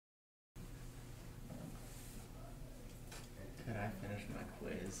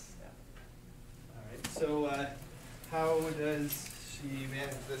does she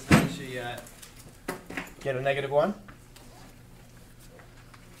manage this? How does she get a negative 1?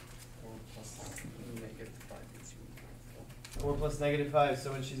 4 plus negative 5.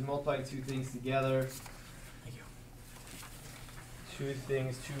 So when she's multiplying two things together, two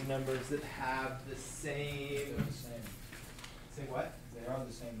numbers that have the same. They're the same. Say what? They are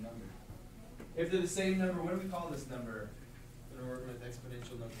the same number. If they're the same number, what do we call this number? When we're working with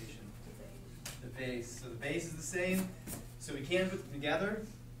exponential notation. The base. So the base is the same. So we can put them together.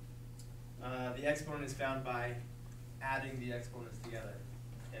 The exponent is found by adding the exponents together.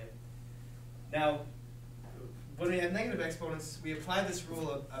 Okay. Now, when we have negative exponents, we apply this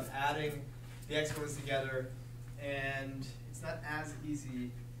rule of adding the exponents together, and it's not as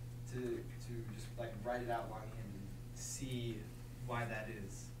easy to just like write it out longhand and see why that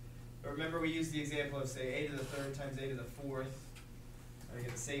is. But remember, we use the example of, say, a to the third times a to the fourth. I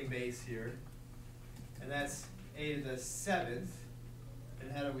get the same base here. And that's a to the seventh.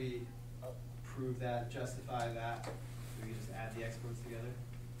 And how do we prove that, justify that? Do we just add the exponents together?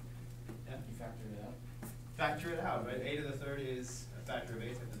 Yeah? You factor it out. Factor it out, right? A to the third is a factor of a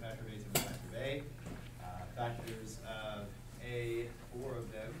times a factor of a times a factor of a. Factors of a, 4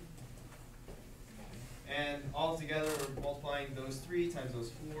 of them. And all together, we're multiplying those 3 times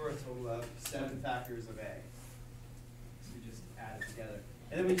those 4, a total of 7 factors of a. So we just add it together.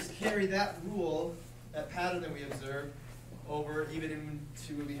 And then we just carry that rule, that pattern that we observed, over even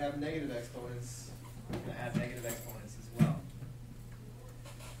into when we have negative exponents. We're going to add negative exponents as well.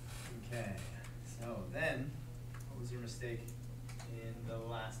 Okay, so then, what was your mistake in the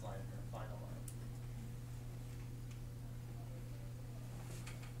last line, or final line?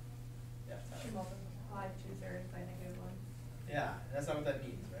 Yeah, She multiplied 2/3 by -1. yeah, that's not what that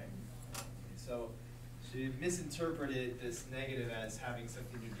means, right? Okay, so she misinterpreted this negative as having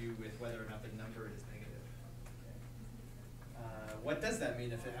something to do with whether or not the number is negative. What does that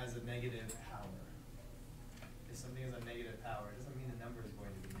mean if it has a negative power? If something has a negative power, it doesn't mean the number is going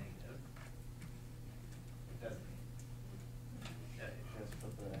to be negative. It doesn't mean. Yeah, Just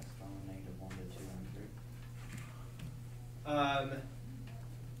put the exponent -1 to 2 and 3.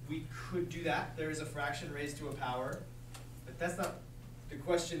 We could do that. There is a fraction raised to a power, but that's not. The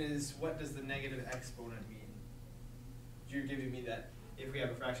question is, what does the negative exponent mean? You're giving me that if we have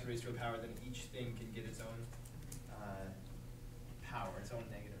a fraction raised to a power, then each thing can get its own power, its own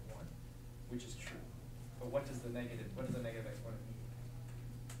 -1, which is true. But what does the negative exponent mean?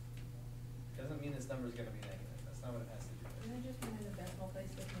 It doesn't mean this number is going to be negative. That's not what it has to do with. Isn't it just when there's a decimal place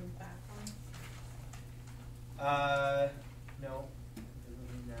to move back on? No, it doesn't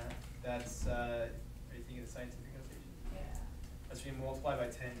mean that. That's, are you thinking of scientific notation? Yeah. That's when you multiply by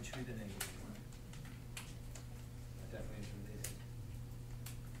 10 to the -1. That definitely is related.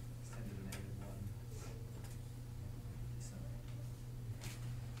 It's 10 to the -1. So,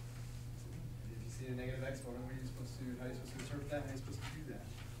 if you see a negative exponent, what are you supposed to, how are you supposed to interpret that? How are you supposed to do that?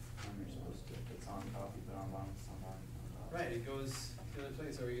 You're supposed to, if it's on top, you put on bottom, it's on bottom. Right, it goes to the other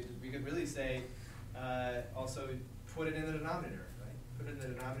place. Or we could really say, also put it in the denominator, right? Put it in the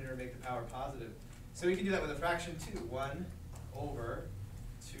denominator and make the power positive. So we can do that with a fraction too. 1 over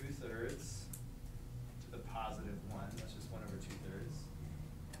 2/3 to the positive 1. That's just 1 over 2/3.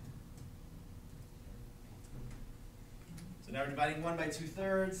 So now we're dividing 1 by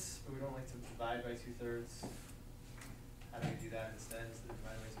 2/3, but we don't like to divide by 2/3. How do we do that instead of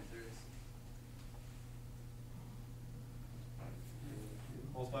dividing by 2/3?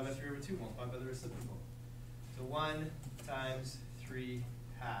 Multiply by 3 over 2, multiply by the reciprocal. So 1 times 3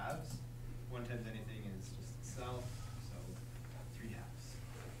 halves. 1 times anything is just itself, so 3 halves.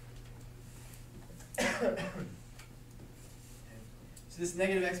 Okay. So this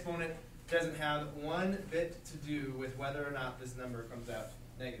negative exponent doesn't have one bit to do with whether or not this number comes out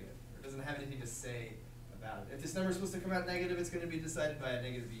negative. It doesn't have anything to say about it. If this number is supposed to come out negative, it's going to be decided by a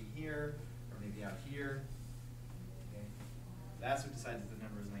negative being here, or maybe out here. Okay. That's what decides if the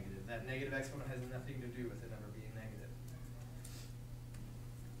number is negative. That negative exponent has nothing to do with the number being negative.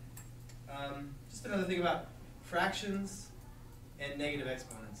 Just another thing about fractions and negative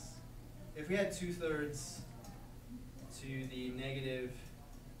exponents. If we had 2/3 to the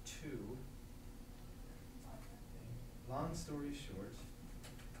 -2, long story short,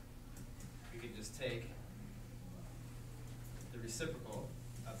 we could just take the reciprocal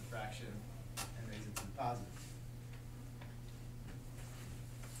of the fraction and raise it to the positive.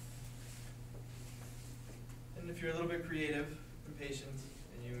 And if you're a little bit creative and patient,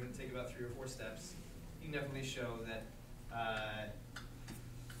 and you're going to take about 3 or 4 steps, you can definitely show that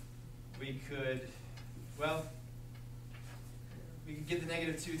we could give the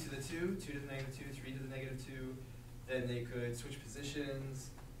 -2 to the 2, 2 to the -2, 3 to the -2, then they could switch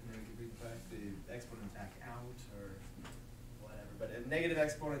positions, and then we could bring back the exponent back out, or whatever. But a negative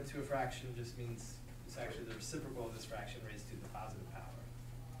exponent to a fraction just means it's actually the reciprocal of this fraction raised to the positive power.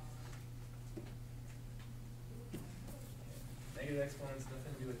 Negative exponents,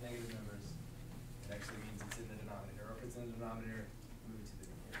 nothing to do with negative numbers. It actually means it's in the denominator, or if it's in the denominator, move it to the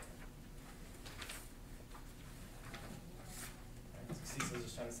numerator. So Cecil's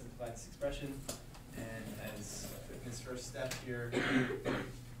just trying to simplify this expression, and as in this first step here,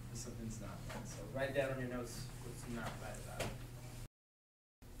 something's not right. So write down on your notes what's not right about it.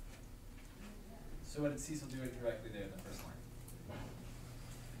 So what did Cecil do incorrectly there in the first line?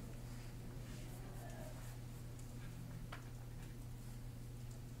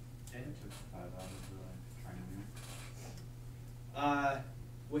 Took 5 out of the trinomial.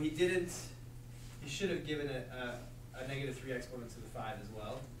 Well, he didn't. He should have given a negative 3 exponent to the 5 as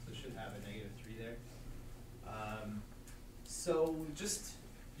well. So it should have a negative 3 there. So just,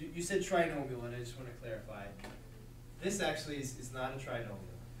 you said trinomial, and I just want to clarify. This actually is not a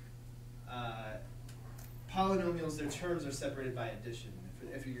trinomial. Polynomials, their terms are separated by addition.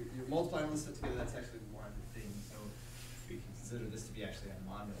 If you're multiplying all this stuff together, that's actually one thing. So we can consider this to be actually a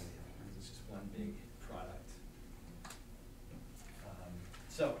monomial. It's just one big product.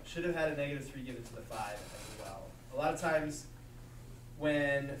 So should have had a negative 3 given to the 5 as well. A lot of times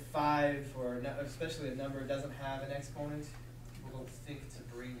when 5, or especially a number, doesn't have an exponent, people don't think to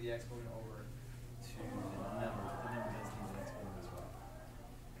bring the exponent over to the number. The number does need an exponent as well.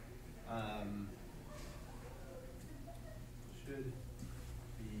 Should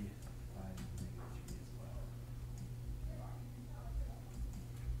be 5 and negative 3 as well.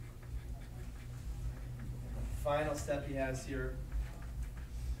 Final step he has here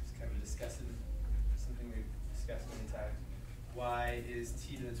is kind of discussing something we've discussed many times. Y is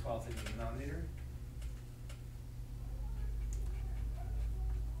t to the 12th in the denominator.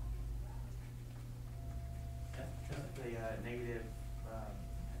 The negative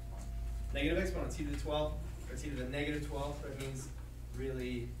Negative exponent, t to the 12th, or t to the negative 12th, that means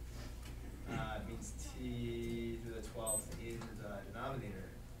really it means t to the 12th in the denominator.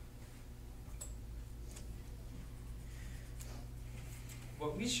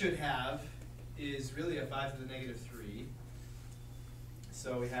 What we should have is really a 5 to the negative 3.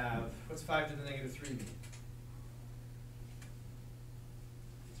 So we have, what's 5 to the negative 3 mean?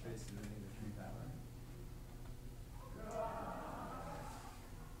 It's raised to the negative 3 power.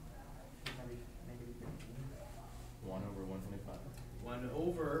 1 over 125. 1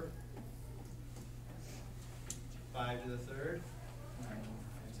 over 5 to the 3rd.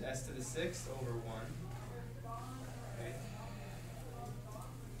 It's s to the 6th over 1. Okay.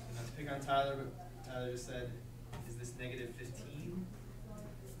 Not to pick on Tyler, but Tyler just said, is this negative 15?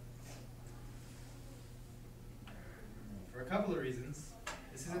 For a couple of reasons.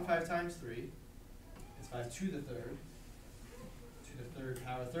 This isn't 5 times 3. It's 5 to the 3rd. To the 3rd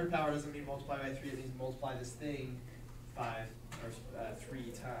power. Third power doesn't mean multiply by 3. It means multiply this thing 3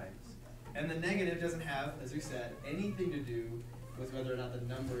 times. And the negative doesn't have, as we said, anything to do with whether or not the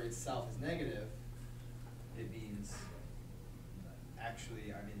number itself is negative. It means,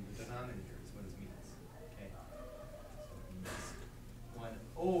 actually, I'm in the denominator is what it means. Okay. So it means 1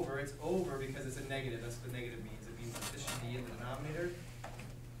 over, it's over because it's a negative. That's what the negative means. It means that this should be in the denominator.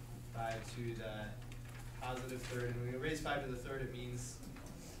 5 to the positive 3rd. And when we raise 5 to the 3rd, it means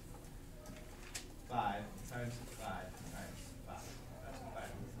 5 times 5 times 5. That's what 5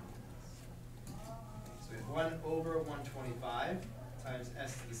 means. So we have 1 over 125 times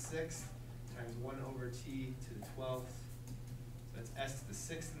s to the 6th times 1 over t to the 12th. So that's s to the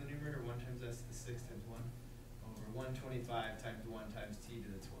 6th in the numerator. 1 times s to the 6th times 1 over 125 times 1 times t to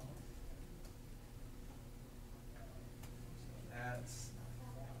the 12th. So that's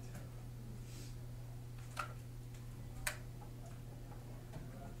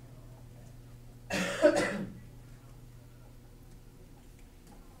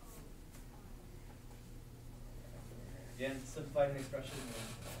again, simplifying the expression,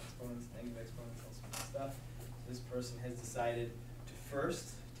 exponents, negative exponents, all sorts of stuff. So this person has decided to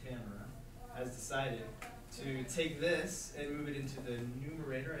first, Tamara, has decided to take this and move it into the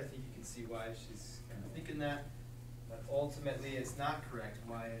numerator. I think you can see why she's kind of thinking that. But ultimately, it's not correct.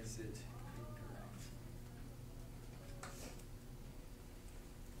 Why is it incorrect?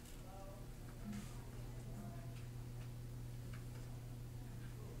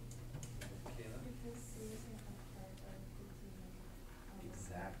 Kayla? Because C isn't a part of the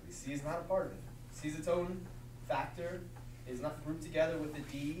Exactly. C is not a part of it. C is its own factor. It is not grouped together with the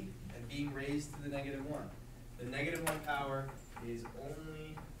d and being raised to the negative 1. The negative 1 power is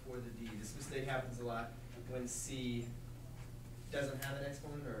only for the d. This mistake happens a lot. when C doesn't have an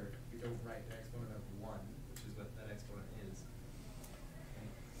exponent, or we don't write an exponent of 1, which is what that exponent is.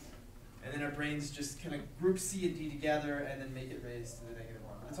 And then our brains just kind of group C and D together and then make it raised to the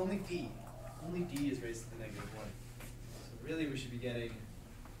 -1. But it's only D. Only D is raised to the -1. So really we should be getting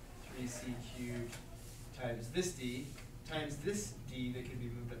 3C cubed times this D times this D that can be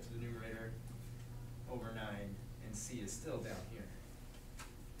moved up to the numerator over 9, and C is still down here.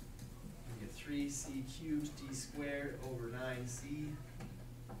 We get 3C cubed D squared over 9C.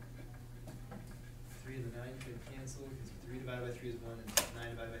 3 and the 9 can cancel because 3 divided by 3 is 1 and 9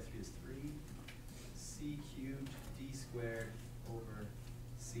 divided by 3 is 3. C cubed D squared over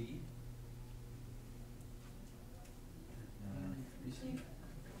C. 3C.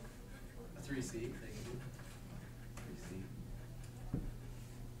 3C, thank you. 3C.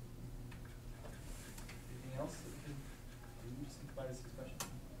 Anything else that we could do to simplify this expression?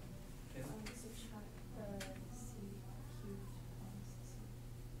 Subtract the C cubed minus C.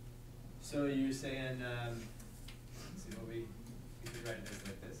 So you're saying, let's see what we could write it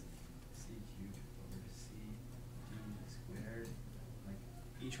like this. C cubed over C D squared. Like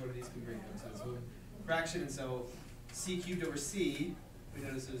each one of these can bring them to this little fraction, and so C cubed over C, we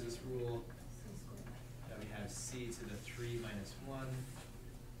notice there's this rule C squared. that we have C to the 3 minus 1.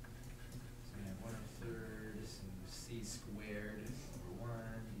 So we have 1/3, so C squared over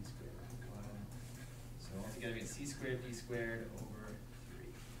 1, D squared over 1. So altogether we get C squared D squared over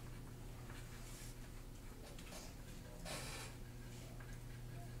 3.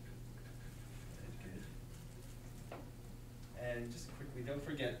 Good. And just quickly, don't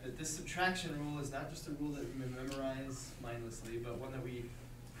forget that this subtraction rule is not just a rule that we memorize mindlessly, but one that we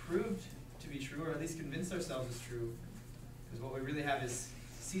proved to be true, or at least convinced ourselves is true. Because what we really have is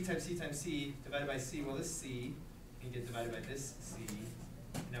C times C times C divided by C. Well, this C can get divided by this C.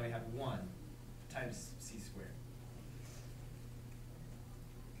 And now we have 1 times C squared.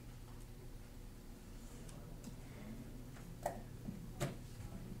 Okay,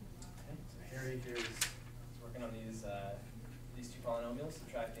 so Harry here is working on these two polynomials,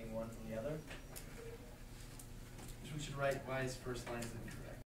 subtracting one from the other. Which we should write y is first line is incorrect.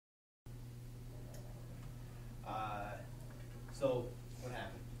 So what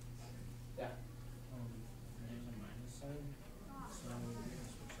happened? Yeah. There's a minus sign, so we're gonna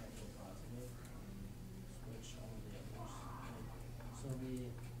switch that to a positive and switch all the others. So the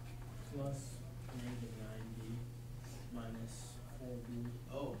plus -9b minus 4b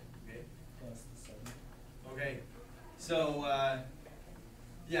Oh, okay. plus the 7. Okay. So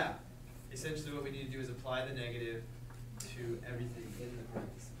yeah, essentially what we need to do is apply the negative to everything in the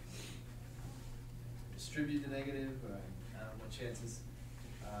parentheses. Distribute the negative, I don't know what chances.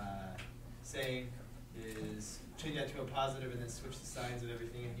 Saying is change that to a positive and then switch the signs of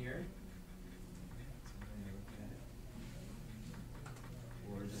everything in here.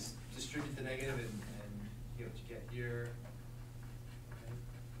 Or just distribute the negative and get what you get here. Okay.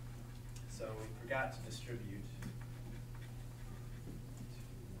 So we forgot to distribute.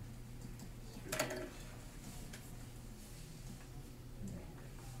 Distribute.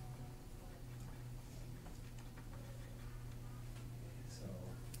 So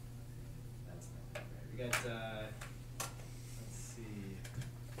that's not right. We got let's see,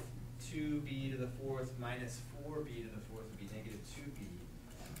 2b to the 4th minus 4b to the 4th would be negative 2b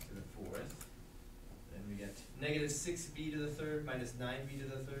to the 4th. Then we get negative 6b to the 3rd minus 9b to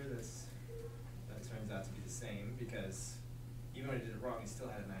the 3rd. That turns out to be the same because even when he did it wrong, he still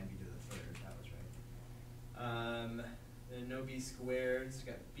had a 9b to the 3rd. That was right. Then no b squared. So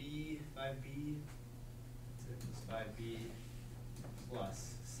we got b, 5b. That's it, plus 5b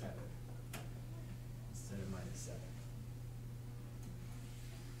plus 7 instead of minus 7.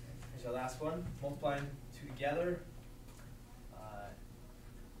 Here's our last one. Multiplying two together.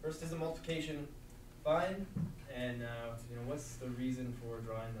 First is a multiplication, fine. And what's the reason for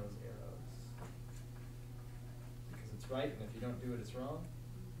drawing those arrows? Because it's right, and if you don't do it, it's wrong.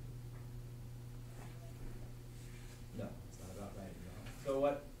 No, it's not about right and wrong. So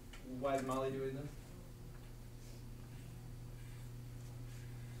why is Molly doing this?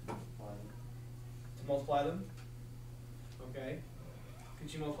 To multiply them? Okay. Could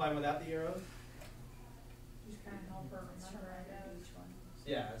she multiply them without the arrows? Just kind of help her remember each one.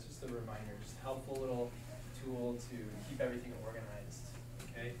 Yeah, it's just a reminder, just a helpful little tool to keep everything organized.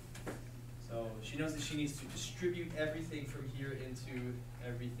 Okay? So she knows that she needs to distribute everything from here into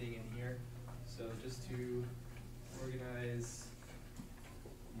everything in here. So just to organize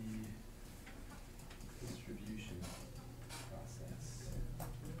the distribution process.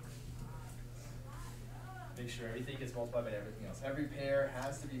 Make sure everything gets multiplied by everything else. Every pair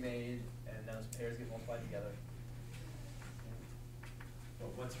has to be made, and and those pairs get multiplied together.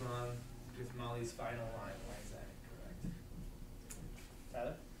 But what's wrong with Molly's final line? Why is that incorrect?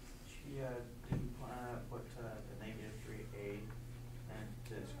 Tyler? She didn't put the negative 3a and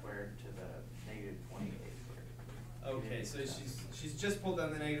to squared to the negative 20a squared. Okay, so she's just pulled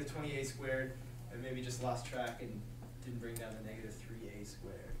down the negative 20a squared and maybe just lost track and didn't bring down the negative 3a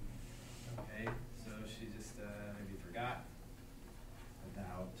squared. Okay, so she just maybe forgot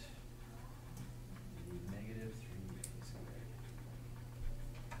about the negative 3a squared.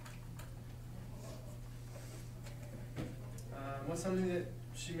 What's something that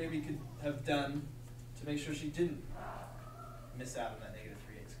she maybe could have done to make sure she didn't miss out on that negative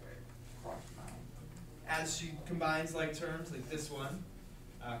 3a squared? Cross 9. As she combines like terms, like this one,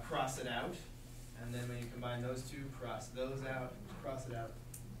 cross it out. And then when you combine those two, cross those out, cross it out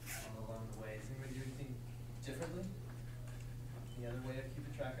all along the way. Does anybody do anything differently? Any other way of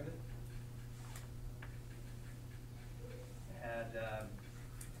keeping track of it? I had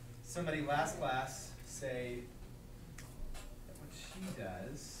somebody last class say that what she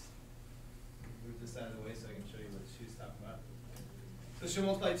does, move this out of the way so I can show you what she was talking about. So she'll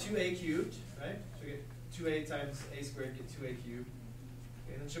multiply 2a cubed, right? She'll get 2a times a squared, get 2a cubed.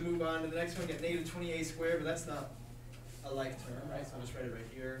 Okay, then she'll move on to the next one, get negative 20a squared, but that's not a like term, right? So I'll just write it right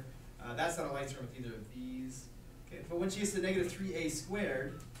here. That's not a like term with either of these. Okay, but when she gets to negative 3a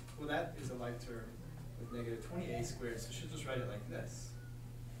squared, well, that is a like term with negative 20a squared, so she'll just write it like this.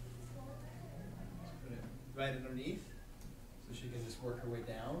 Put it right underneath, so she can just work her way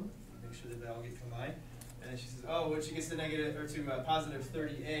down, make sure that they all get combined. And then she says, oh, when she gets to negative, or to positive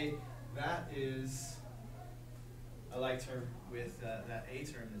 30a, that is a like term with that a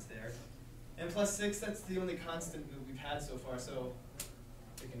term that's there. And plus 6, that's the only constant that we've had so far, so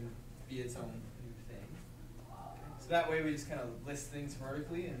it can be its own new thing. Okay. So that way we just kind of list things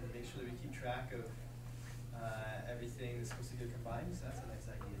vertically and make sure that we keep track of everything that's supposed to get combined, so that's a nice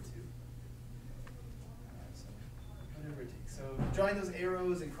idea too. So whatever it takes. So drawing those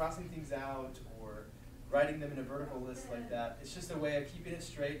arrows and crossing things out or writing them in a vertical list like that, it's just a way of keeping it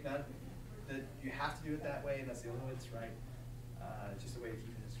straight, not that you have to do it that way and that's the only way that's right. It's just a way of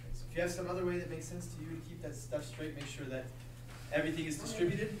keeping it straight. So if you have some other way that makes sense to you to keep that stuff straight, make sure that everything is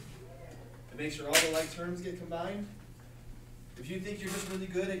distributed, and make sure all the like terms get combined. If you think you're just really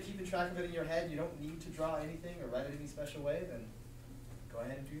good at keeping track of it in your head, you don't need to draw anything or write it any special way, then go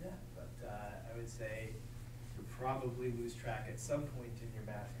ahead and do that. But I would say you'll probably lose track at some point in your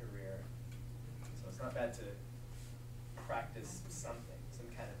math career. So it's not bad to practice something, some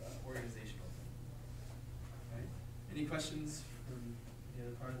kind of organizational thing. Right? Any questions from the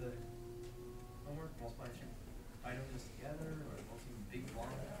other part of the homework? Multiplying two items together, or multiplying big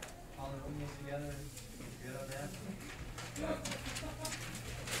long polynomials together? Good on that?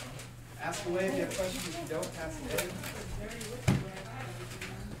 Ask away if you have questions. If you don't, ask away.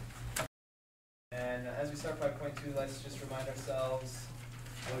 And as we start 5.2, let's just remind ourselves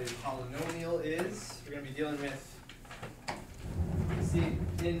what a polynomial is. We're going to be dealing with, see,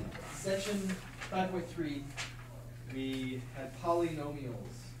 in section 5.3, we had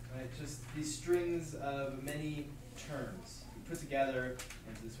polynomials, right? Just these strings of many terms we put together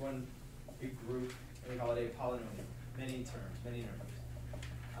into this one big group, and we call it a polynomial. Many terms, many numbers.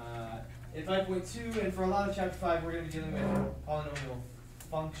 In 5.2, and for a lot of chapter 5, we're going to be dealing with polynomial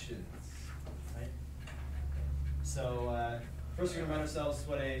functions, right? So first we're going to remind ourselves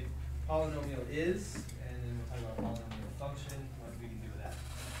what a polynomial is, and then we'll talk about polynomial function, what we can do with that.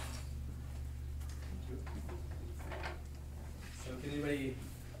 So can anybody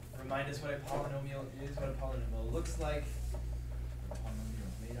remind us what a polynomial is, what a polynomial looks like, what a polynomial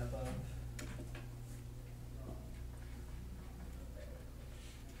is made up of?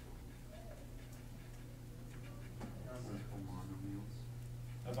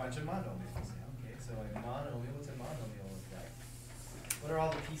 A bunch of monomials. Okay, so a monomial, what's a monomial look like? What are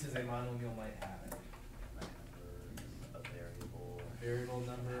all the pieces a monomial might have? A variable. A variable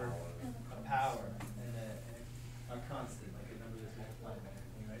number, a power, and a constant, like a number that's multiplied by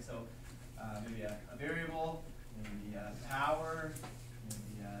anything, right? So maybe a variable, maybe a power,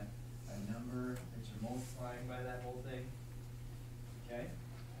 maybe a number that you're multiplying by that whole thing. Okay?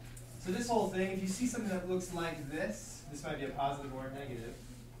 So this whole thing, if you see something that looks like this might be a positive or a negative.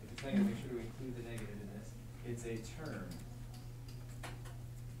 If it's negative, make sure to include the negative in this. It's a term.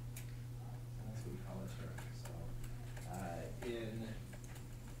 And that's what we call a term. So in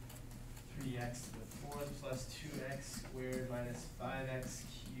 3x to the 4th plus 2x squared minus 5x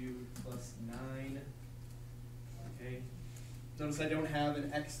cubed plus 9. Okay. Notice I don't have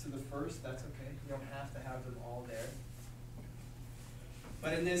an x to the 1st. That's okay. You don't have to have them all there.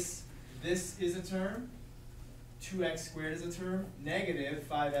 But in this this is a term, 2x squared is a term, negative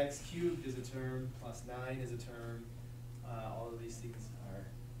 5x cubed is a term, plus 9 is a term. All of these things are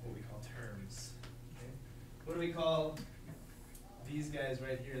what we call terms. Okay? What do we call these guys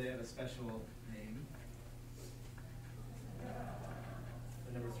right here? They have a special name.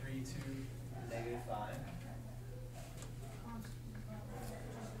 The number 3, 2, negative 5.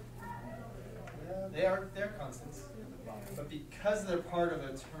 They're constants. But because they're part of a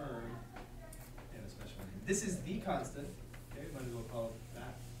term, they have a special name. This is the constant. Okay, might as well call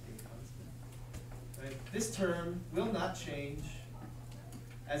that a constant. Right? This term will not change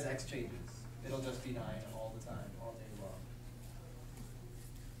as x changes. It'll just be 9 all the time, all day long.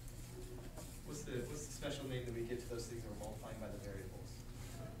 What's the special name that we give to those things that we're multiplying by the variables?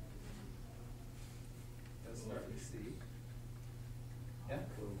 Let's start with C. Yeah?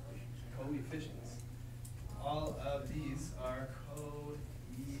 Coefficients. All of these are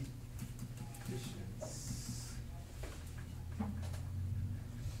coefficients.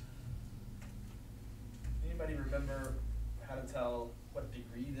 Anybody remember how to tell what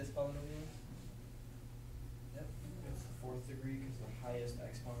degree this polynomial is? Yep. It's the 4th degree because the highest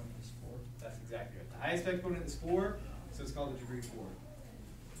exponent is 4. That's exactly right. The highest exponent is 4, so it's called a degree 4.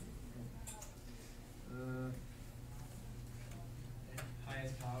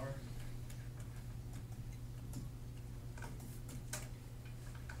 Highest power.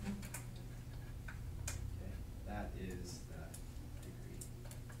 Okay, that is the degree.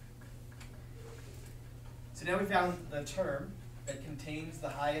 So now we found the term that contains the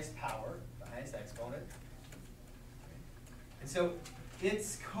highest power, the highest exponent. And so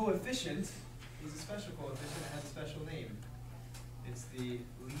its coefficient is a special coefficient that has a special name. It's the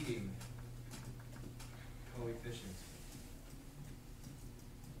leading coefficient.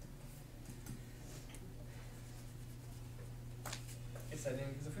 Yes, I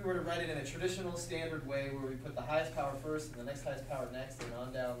think, because if we were to write it in a traditional standard way where we put the highest power first and the next highest power next and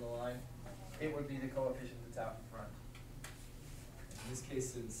on down the line, it would be the coefficient that's out in front. In this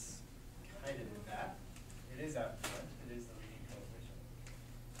case, it's kind of did that. It is out in front. It is the leading coefficient.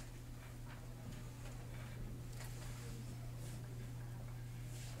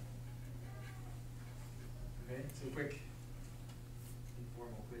 Okay, so quick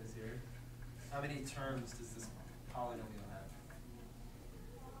informal quiz here. How many terms does this polynomial have?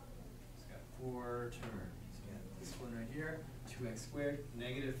 It's got 4 terms. We got this one right here, 2x squared,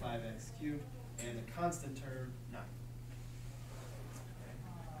 negative 5x cubed, and the constant term, 9. Okay.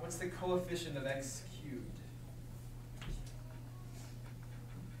 What's the coefficient of x cubed?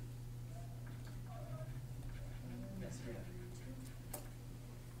 Yes,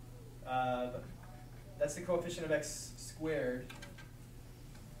 that's the coefficient of x squared.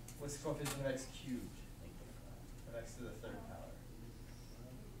 What's the coefficient of x cubed? Of x to the 3rd power.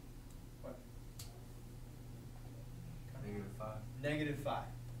 What? -5. -5.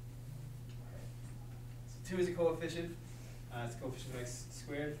 Okay. So 2 is a coefficient. It's the coefficient of x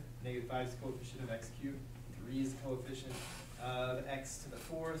squared. -5 is the coefficient of x cubed. 3 is the coefficient of x to the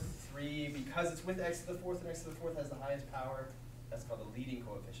 4th. 3, because it's with x to the 4th and x to the 4th has the highest power, that's called the leading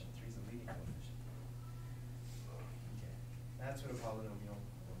coefficient. 3 is the leading coefficient. Okay. That's what a polynomial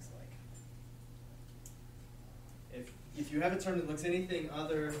looks like. If you have a term that looks like anything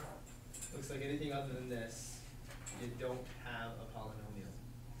other than this, you don't have a polynomial.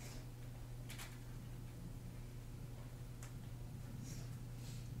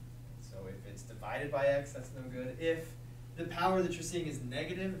 So if it's divided by x, that's no good. If the power that you're seeing is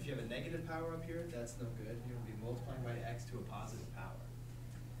negative, if you have a negative power up here, that's no good. You're going to be multiplying by x to a positive power.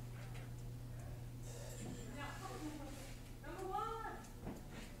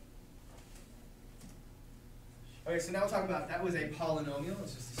 Okay, so now we'll talk about, that was a polynomial.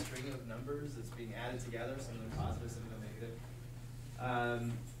 It's just a string of numbers that's being added together, some of them positive, some of them negative.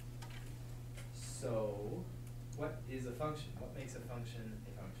 So, what is a function? What makes a function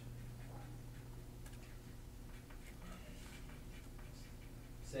a function?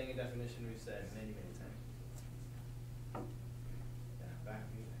 Saying a definition we've said many, many times. Yeah, back.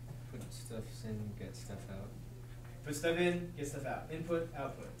 Put stuff in, get stuff out. Put stuff in, get stuff out. Input,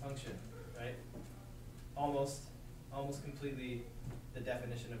 output, function, right? Almost completely the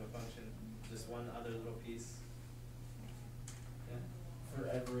definition of a function. Just one other little piece. Yeah. For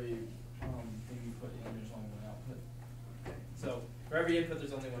every thing you put in, there's only one output. Okay. So for every input,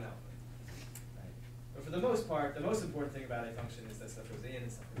 there's only one output. Right. But for the most part, the most important thing about a function is that stuff goes in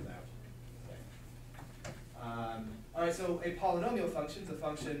and stuff goes out. Okay. All right. So a polynomial function is a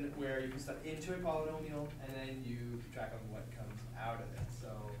function where you put stuff into a polynomial and then you keep track of what comes out of it.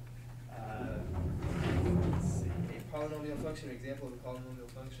 So. Let's see. A polynomial function, an example of a polynomial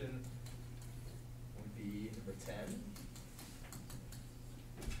function be number 10.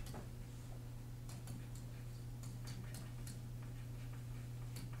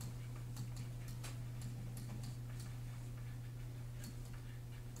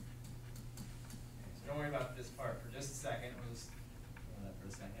 So don't worry about this part for just a second. We'll just ignore that for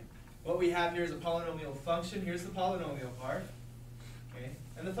a second. What we have here is a polynomial function. Here's the polynomial part. Okay?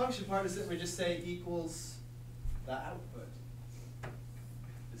 And the function part is that we just say equals the output.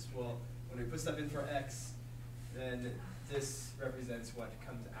 This will, when we put stuff in for x, then this represents what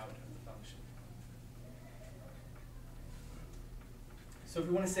comes out of the function. So if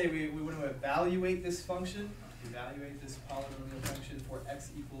we want to say we want to evaluate this function, evaluate this polynomial function for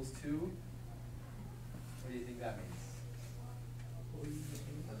x equals 2, what do you think that means?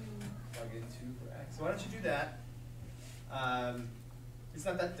 Plug in 2 for x. So why don't you do that? It's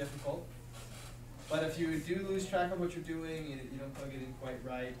not that difficult. But if you do lose track of what you're doing, you don't plug it in quite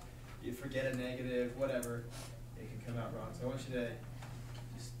right, you forget a negative, whatever, it can come out wrong. So I want you to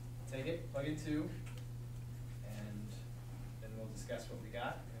just take it, plug in 2, and then we'll discuss what we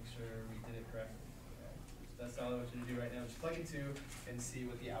got, make sure we did it correctly. Okay. So that's all I want you to do right now. Just plug in 2 and see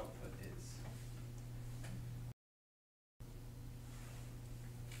what the output is.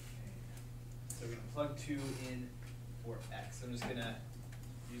 Okay. So we're going to plug 2 in for x. I'm just going to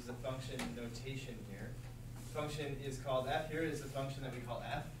use the function notation here. The function is called f. Here is the function that we call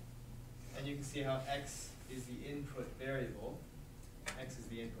f. And you can see how x is the input variable. X is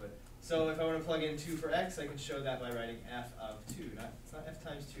the input. So if I want to plug in 2 for x, I can show that by writing f of 2. It's not f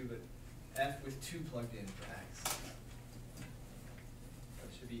times 2, but f with 2 plugged in for x. So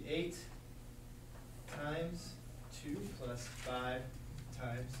it should be 8 times 2 plus 5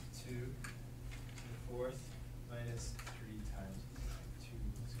 times 2 to the 4th minus 3 times 2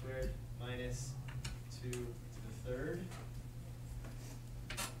 squared minus 2 to the 3rd.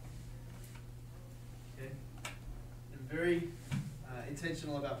 Okay. I'm very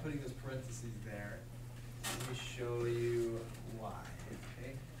intentional about putting those parentheses there. Let me show you why.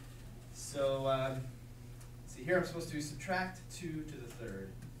 Okay. So see here I'm supposed to subtract 2 to the 3rd.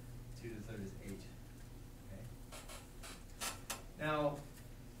 2 to the 3rd is 8. Okay. Now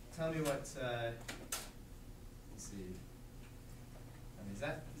tell me what. Let's see. I mean, is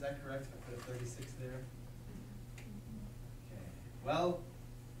that correct? If I put a 36 there. Okay. Well,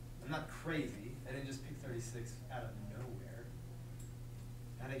 I'm not crazy. I didn't just pick 36 out of nowhere.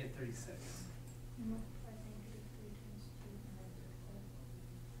 How did I get 36?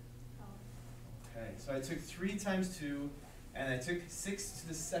 Okay, so I took 3 times 2, and I took 6 to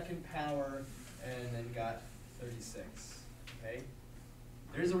the 2nd power, and then got 36. Okay?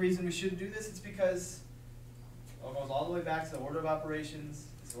 There's a reason we shouldn't do this. It's because it goes all the way back to the order of operations.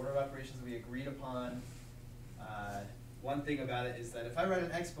 It's the order of operations that we agreed upon. One thing about it is that if I write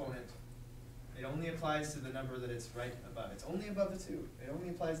an exponent, it only applies to the number that it's right above. It's only above the 2. It only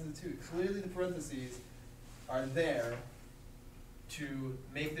applies to the 2. Clearly the parentheses are there to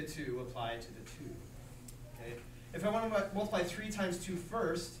make the 2 apply to the 2. Okay? If I want to multiply 3 times 2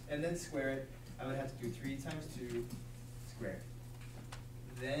 first and then square it, I would have to do 3 times 2 squared.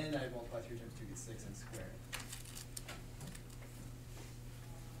 Then I'd multiply 3 times 2, get 6, and square it.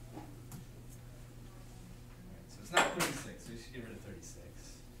 So it's not 36, so you should get rid of 36.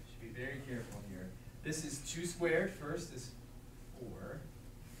 You should be very careful here. This is 2 squared first, is 4.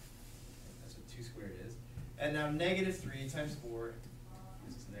 That's what 2 squared is. And now negative 3 times 4,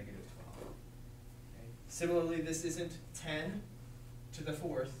 this is negative 12. Okay. Similarly, this isn't 10 to the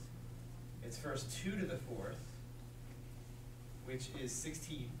 4th. It's first 2 to the 4th, which is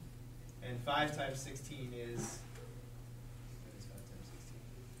 16. And 5 times 16 is, what is 5 times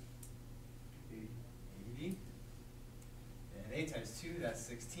 16? 80. And 8 times 2, that's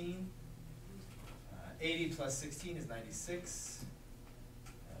 16. 80 plus 16 is 96.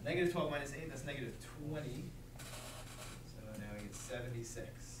 Negative 12 minus 8, that's negative 20. So now we get 76.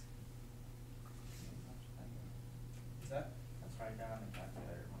 Is that? That's right down in the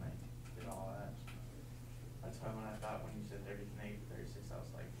calculator when I did all that. That's why when I thought when you said 38, 36, I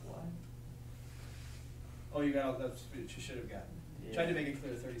was like, what? Oh, you got all that's what you should have gotten. Yeah. Tried to make it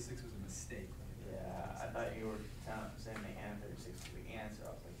clear 36 was a mistake. Yeah, I thought you were saying the and 36 to the answer.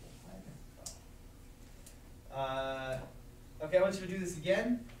 I was like, okay, I want you to do this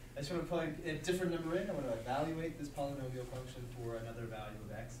again. I just want to plug a different number in. I want to evaluate this polynomial function for another value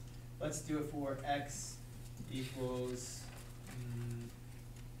of x. Let's do it for x equals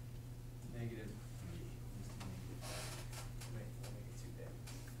negative 3. Wait, I'll make it too big.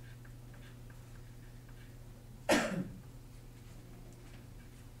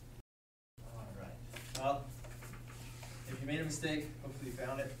 All right. Well, if you made a mistake, hopefully you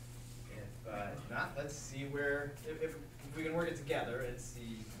found it. If If not, let's see where, if we can work it together and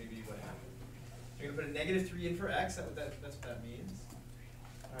see maybe what happens. So you're going to put a negative 3 in for x, that's what that means.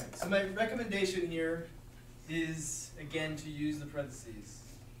 All right, so my recommendation here is, again, to use the parentheses.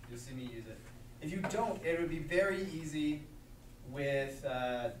 You'll see me use it. If you don't, it would be very easy with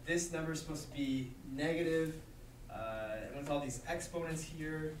this number is supposed to be negative, and with all these exponents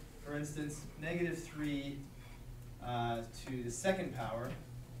here, for instance, negative 3 to the second power.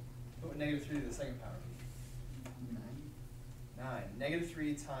 What would negative 3 to the second power be? 9. Negative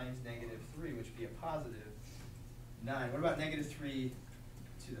 3 times negative 3, which would be a positive 9. What about negative 3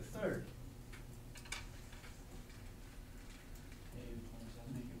 to the third?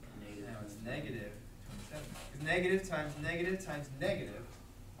 Now it's negative 27. Because negative times negative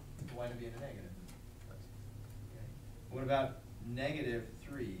will wind up being a negative. Okay. What about negative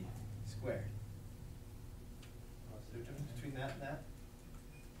 3 squared? Is there a difference between that and that?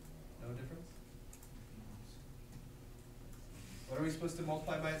 No difference? What are we supposed to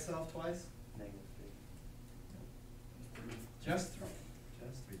multiply by itself twice? Negative 3. Just 3.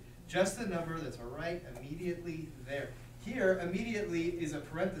 Just 3. Just the number that's right immediately there. Here, immediately is a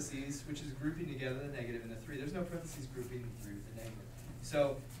parentheses, which is grouping together the negative and the 3. There's no parentheses grouping through the negative.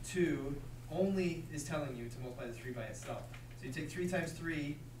 So 2 only is telling you to multiply the 3 by itself. So you take 3 times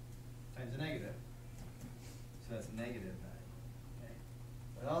 3 times a negative. So that's negative 9. Okay.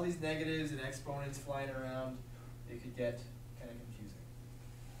 With all these negatives and exponents flying around, it could get kind of confusing.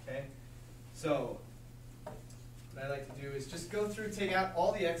 Okay? So what I like to do is just go through, take out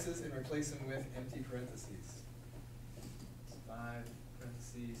all the x's and replace them with empty parentheses. 5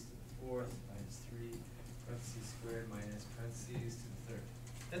 parentheses to the fourth minus 3 parentheses squared minus parentheses to the third.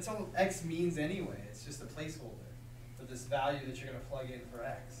 That's all x means anyway. It's just a placeholder for this value that you're going to plug in for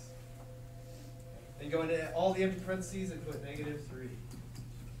x. Then go into all the empty parentheses and put negative 3.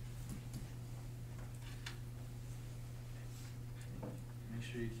 Make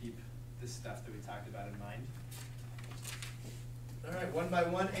sure you keep this stuff that we talked about in mind. All right, 1 by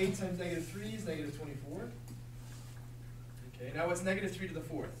 1, 8 times negative 3 is negative 24. Okay, now what's negative 3 to the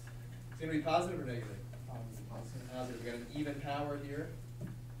fourth? It's going to be positive or negative? Positive. We've got an even power here,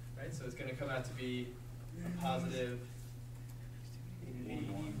 right? So it's going to come out to be a positive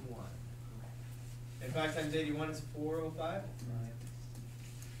 81. And 5 times 81 is 405? I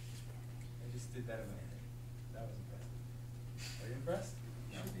just did that in my head. That was impressive. Are you impressed?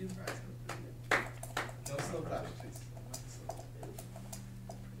 You should be impressed. No slow claps, please.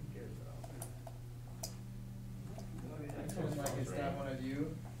 Like it's not one of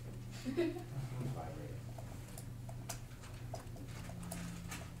you.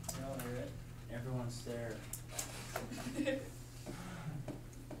 Everyone's there.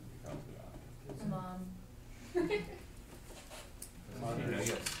 Mom. Mom, you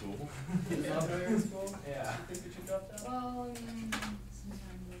got school. Is Mom doing in school? Yeah. You think that you dropped out? Well,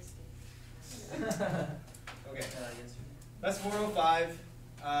 sometimes they stay. Okay. That's 405.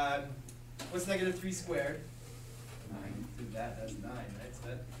 What's negative 3 squared? 9. Did that, that's 9, right? So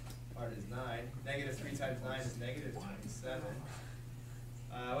that part is 9. Negative 3 times 9 is negative 27.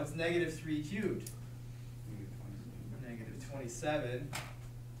 What's negative 3 cubed? Negative 27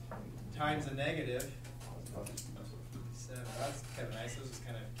 times a negative. 7. That's kind of nice. Those just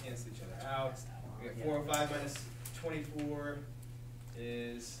kind of cancel each other out. We got 405 minus 24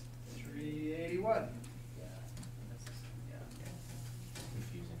 is 381.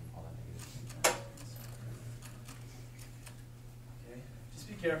 Confusing, all that negative. Okay. Just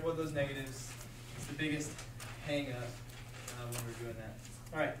be careful with those negatives. It's the biggest hang up when we're doing that.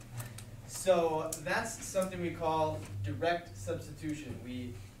 All right. So that's something we call direct substitution.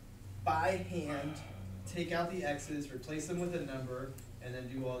 We, by hand, take out the x's, replace them with a number, and then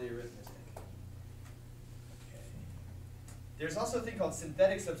do all the arithmetic. Okay. There's also a thing called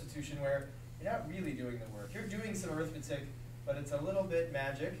synthetic substitution where you're not really doing the work. You're doing some arithmetic, but it's a little bit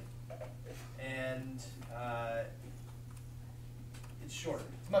magic, and it's shorter.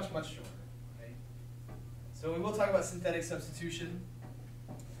 It's much, much shorter. Okay? So we will talk about synthetic substitution.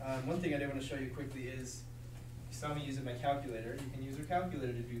 One thing I did want to show you quickly is, you saw me using my calculator. You can use your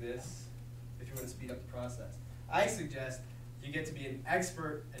calculator to do this if you want to speed up the process. I suggest you get to be an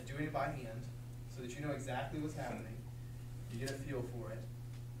expert at doing it by hand so that you know exactly what's happening. You get a feel for it.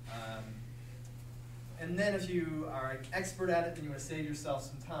 And then if you are an expert at it and you want to save yourself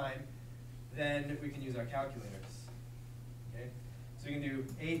some time, then we can use our calculators. Okay? So you can do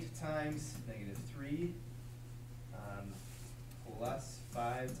 8 times negative 3 plus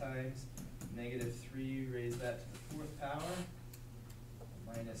 5 times negative 3, raise that to the 4th power,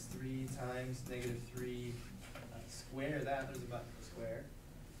 minus 3 times negative 3, square that, there's a button for square.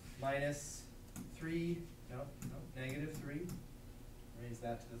 minus 3, no, negative 3. Raise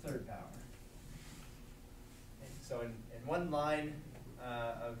that to the third power. Okay, so in one line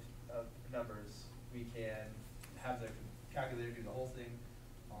of numbers, we can have the calculator do the whole thing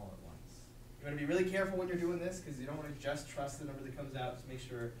all at once. You want to be really careful when you're doing this because you don't want to just trust the number that comes out. Just make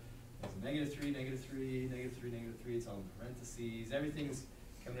sure there's a negative 3, negative 3, negative 3, negative 3. It's all in parentheses. Everything's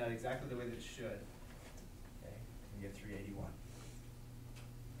coming out exactly the way that it should. Okay, you get 381.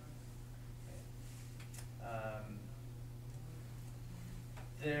 Okay.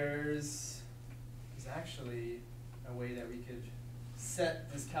 There's actually a way that we could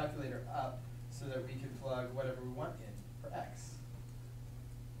set this calculator up so that we can plug whatever we want in for x.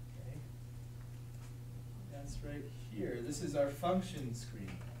 Okay. That's right here. This is our function screen.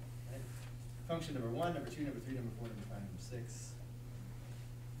 Right? Function number 1, number 2, number 3, number 4, number 5, number 6.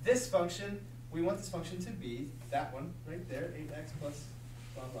 This function, we want this function to be that one right there, 8x plus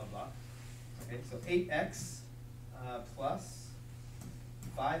blah, blah, blah. Okay, so 8x plus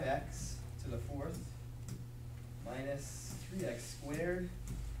 5x to the 4th minus 3x squared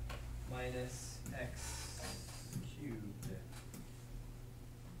minus x cubed.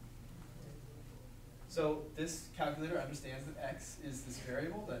 So this calculator understands that x is this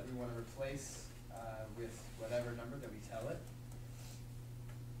variable that we want to replace with whatever number that we tell it.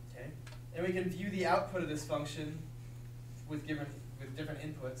 Okay, and we can view the output of this function with different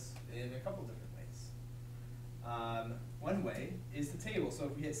inputs in a couple different ways. One way is the table. So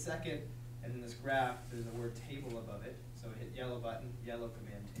if we hit second and in this graph there's the word table above it, so hit yellow button, yellow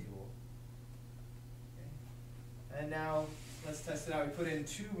command table. Okay. And now let's test it out. We put in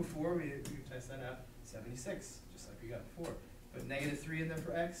 2 before, we can test that out. 76, just like we got before. Put negative 3 in there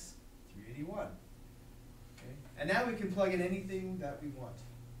for x, 381. Okay. And now we can plug in anything that we want.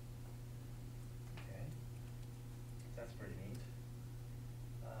 Okay. That's pretty neat.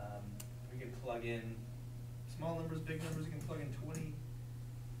 We can plug in small numbers, big numbers. We can plug in 20. We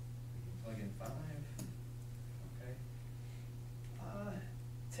can plug in 5. Okay.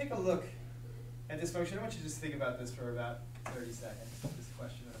 Take a look at this function. I want you to just think about this for about 30 seconds, this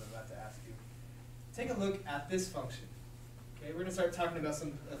question that I'm about to ask you. Take a look at this function. Okay, we're going to start talking about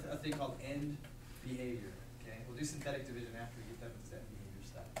a thing called end behavior. Okay, we'll do synthetic division after we get done with this end behavior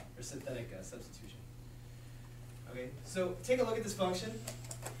stuff, or synthetic substitution. Okay, so take a look at this function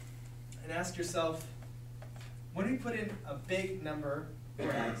and ask yourself, when we put in a big number for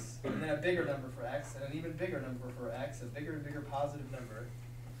x, and then a bigger number for x, and an even bigger number for x, a bigger and bigger positive number,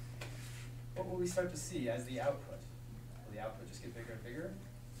 what will we start to see as the output? Will the output just get bigger and bigger?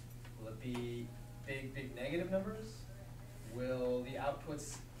 Will it be big negative numbers? Will the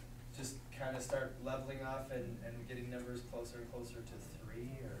outputs just kind of start leveling off and getting numbers closer and closer to 3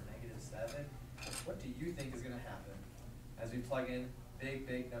 or negative 7? What do you think is going to happen as we plug in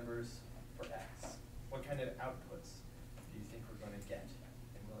big numbers for x? What kind of outputs do you think we're going to get?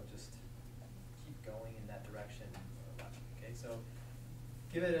 And will it just keep going in that direction or what? Okay, so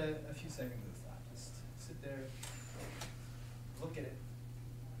give it a few seconds of thought. Just sit there, look at it,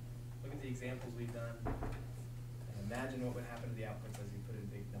 look at the examples we've done, and imagine what would happen to the outputs as you put in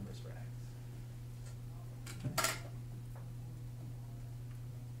big numbers for x.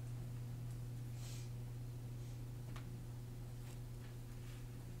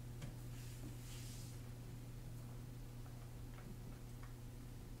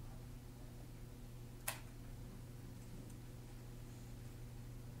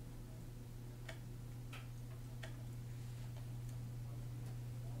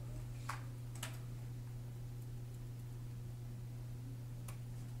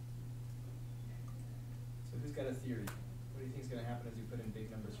 Who's got a theory? What do you think is going to happen as you put in big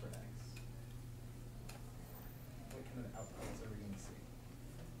numbers for x? What kind of outputs are we going to see?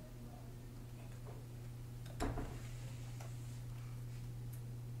 What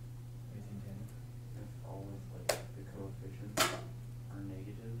do you think, Danny? If all of like the coefficients are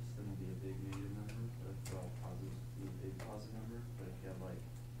negatives, then it'll be a big negative number. But if they're all positives, it'll be a big positive number. But if you have like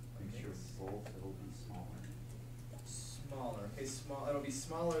mixture of both, it'll be smaller. Smaller. Okay, small. It'll be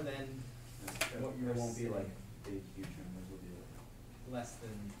smaller than what you It were won't be saying. like big, huge numbers. Will be like Less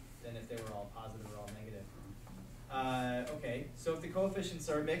than if they were all positive or all negative. Okay, so if the coefficients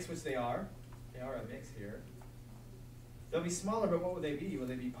are a mix, which they are a mix here, they'll be smaller, but what will they be? Will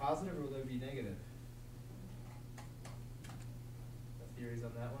they be positive or will they be negative? The theories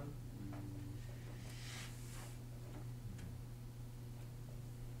on that one?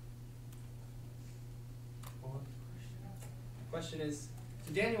 The question is,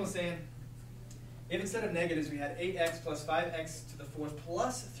 so Daniel was saying, if instead of negatives we had 8x plus 5x to the 4th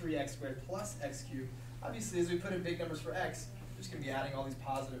plus 3x squared plus x cubed, obviously as we put in big numbers for x, just going to be adding all these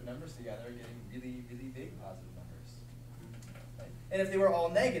positive numbers together, getting really, really big positive numbers. Right? And if they were all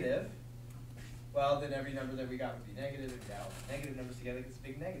negative, well, then every number that we got would be negative, and now negative numbers together gets a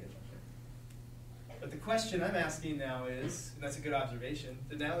big negative number. But the question I'm asking now is, and that's a good observation,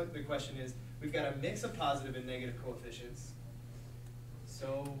 then now the question is, we've got a mix of positive and negative coefficients.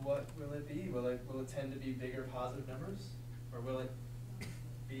 So what will it be? Will it tend to be bigger positive numbers? Or will it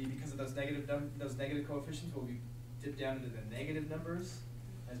be, because of those negative coefficients, will we dip down into the negative numbers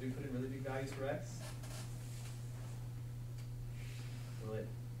as we put in really big values for x? Will it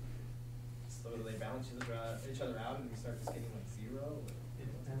slowly balance each other out and we start just getting like 0? It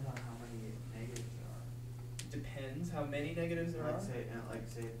depends on how many negatives there are. Depends how many negatives there are? Like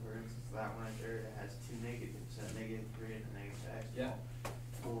say for instance, that one right there, it has 2 negatives, a negative 3 and a negative x. Yeah.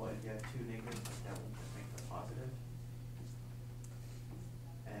 Well, if you have 2 negatives, like that won't just make the positive.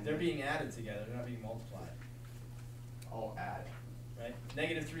 And They're being added together, they're not being multiplied. all add. Right?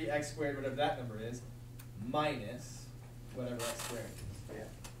 Negative 3x squared, whatever that number is, minus whatever x squared is. Yeah.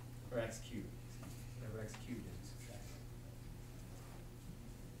 Or x cubed. Whatever x cubed is, subtract.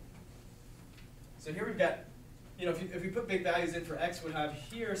 So here we've got, you know, if we put big values in for x, we'll have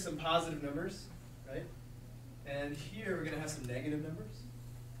here some positive numbers, right? And here we're going to have some negative numbers.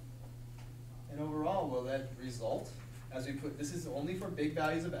 And overall, will that result, as we put, this is only for big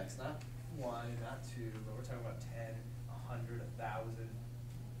values of x, not 1, not 2, but we're talking about 10, 100, 1,000.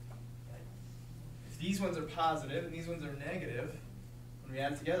 Right? If these ones are positive and these ones are negative, when we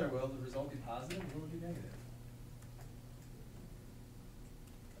add it together, will the result be positive or will it be negative?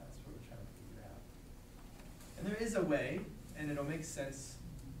 That's what we're trying to figure out. And there is a way, and it'll make sense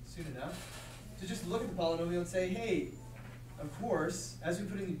soon enough, to just look at the polynomial and say, hey, of course, as we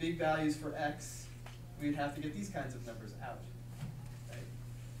put in the big values for x, we'd have to get these kinds of numbers out. Right?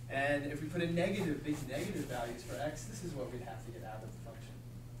 And if we put in big negative values for x, this is what we'd have to get out of the function.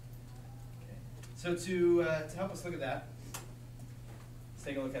 Okay. So to help us look at that, let's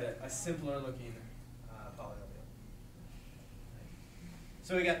take a look at a simpler looking polynomial.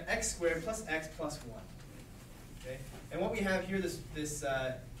 So we got x squared plus x plus 1. Okay? And what we have here, this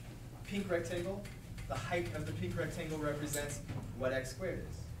pink rectangle, the height of the pink rectangle represents what x squared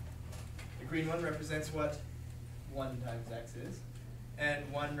is. The green one represents what 1 times x is.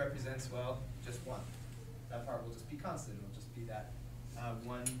 And 1 represents, well, just 1. That part will just be constant. It will just be that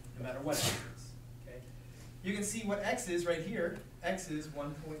 1 no matter what x is. Okay? You can see what x is right here. X is 1.1.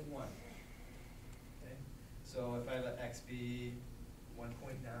 Okay? So if I let x be 1.9,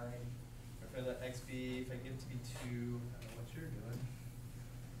 or if I let x be, if I get it to be 2, I don't know what you're doing.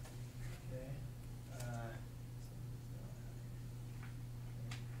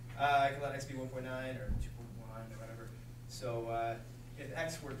 I can let x be 1.9 or 2.1 or whatever. So if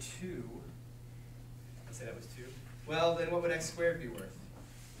x were 2, let's say that was 2, well, then what would x squared be worth?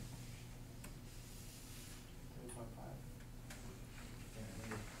 3.5.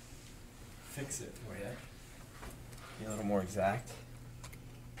 Fix it for you. Be a little more exact.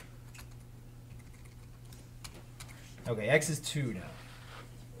 Okay, x is 2 now.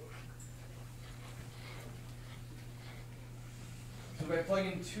 So if I plug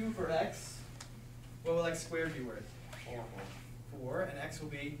in 2 for x, what will x squared be worth? 4, and x will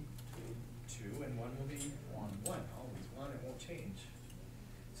be 2, and 1 will be 1. Always 1, it won't change.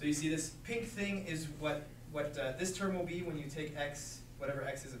 So you see this pink thing is what this term will be when you take x, whatever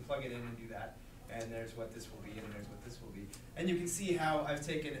x is, and plug it in and do that. And there's what this will be, and there's what this will be. And you can see how I've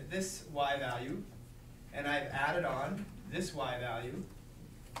taken this y value, and I've added on this y value,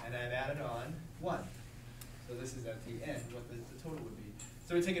 and I've added on 1. So this is at the end what the total would be.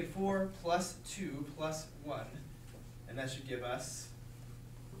 So we're taking 4 plus 2 plus 1, and that should give us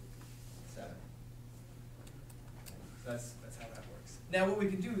 7. So that's how that works. Now what we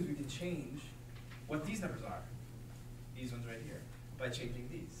can do is we can change what these numbers are, these ones right here, by changing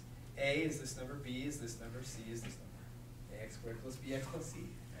these. A is this number, B is this number, C is this number. Ax squared plus bx plus c,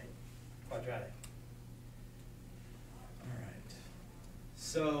 right? Quadratic. All right.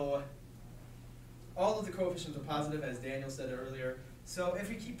 So all of the coefficients are positive, as Daniel said earlier. So if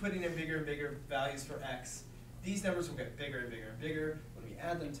we keep putting in bigger and bigger values for x, these numbers will get bigger and bigger and bigger. When we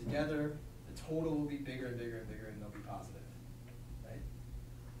add them together, the total will be bigger and bigger and bigger, and they'll be positive. Right?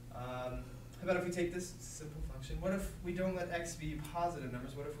 How about if we take this simple function? What if we don't let x be positive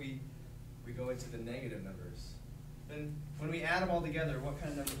numbers? What if we go into the negative numbers? Then when we add them all together, what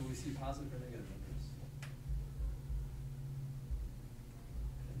kind of numbers will we see, positive or negative numbers?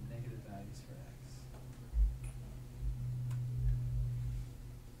 The negative values for x.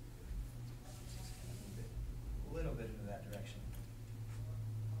 Just kind of move it a little bit into that direction.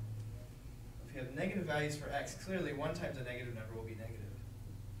 If you have negative values for x, clearly 1 times a negative number will be negative.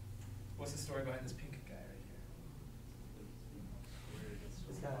 What's the story behind this pink guy right here?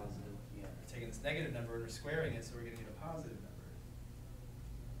 It's positive, yeah. We're taking this negative number and we're squaring it, so we're going to get a positive number.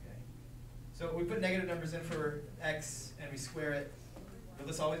 Okay. So we put negative numbers in for x and we square it. Will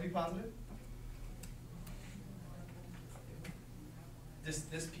this always be positive?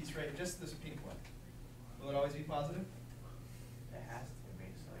 This piece right, just this pink one. Will it always be positive? It has to be,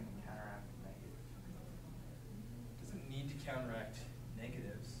 so I can counteract negative. Doesn't need to counteract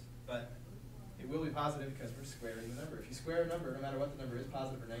negatives, but it will be positive because we're squaring the number. If you square a number, no matter what the number is,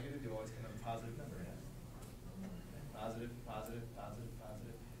 positive or negative, you'll always come up with a positive number. Positive, positive, positive,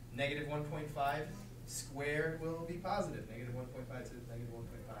 positive. Negative 1.5 squared will be positive. Negative 1.5 to negative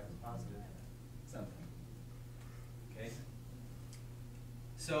 1.5 is positive something. Okay?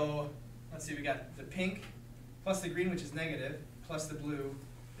 So let's see, we got the pink plus the green, which is negative, plus the blue.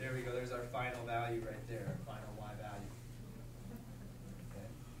 There we go, there's our final value right there, our final y value. Okay.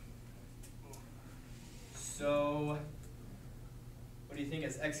 So what do you think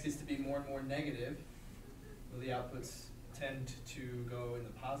as x gets to be more and more negative, will the outputs tend to go in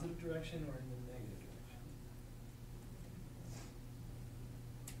the positive direction or in the negative direction?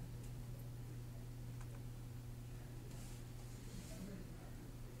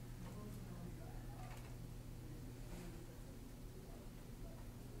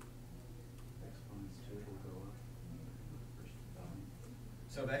 Exponents to it will go up. First value.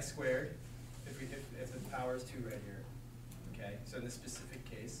 So of x squared, if the power is 2 right here, okay, so in this specific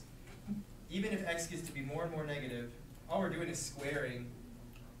case, even if x gets to be more and more negative, all we're doing is squaring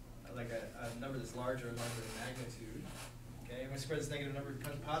like a number that's larger and larger in magnitude, okay, and we square this negative number, it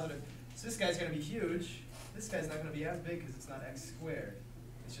becomes positive. So this guy's going to be huge. This guy's not going to be as big because it's not x squared.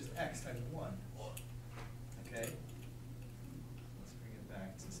 It's just x times 1, okay? Let's bring it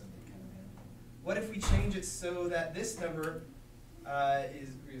back to something kind of manageable. What if we change it so that this number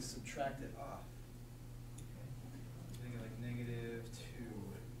we subtract it off? Okay. Think of like negative 2.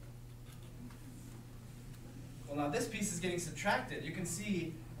 Well, now this piece is getting subtracted. You can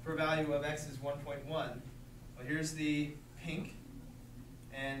see for a value of x is 1.1. Well, here's the pink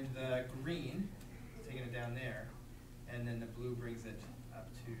and the green, taking it down there, and then the blue brings it up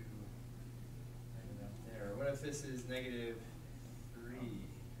to up there. What if this is negative 3?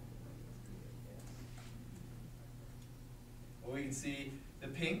 Well, we can see the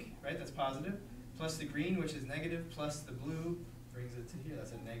pink, right, that's positive, plus the green, which is negative, plus the blue brings it to here.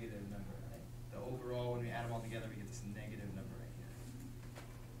 That's a negative number, right? The overall, when we add them all together, we get this negative number right here.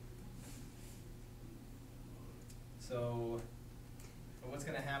 So what's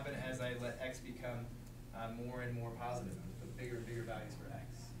going to happen as I let x become more and more positive, with bigger and bigger values for x?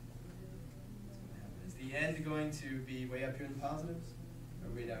 What's going to happen? Is the end going to be way up here in the positives, or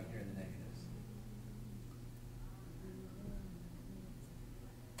way down here in the negatives?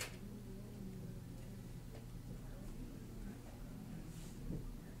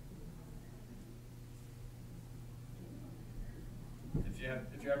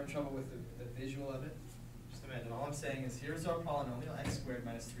 If you're having trouble with the visual of it, just imagine. All I'm saying is here's our polynomial, x squared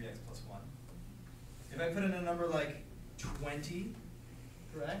minus 3x plus 1. If I put in a number like 20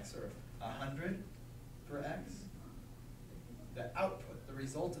 for x or 100 for x, the output, the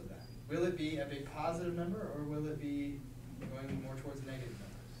result of that, will it be a big positive number or will it be going more towards negative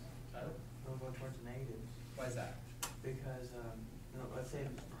numbers? Tyler? It'll go towards negatives. Why is that? Because, let's say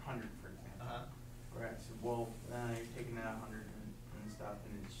it's 100, for example. Uh-huh. Or x, well, you're taking that 100 and stuff,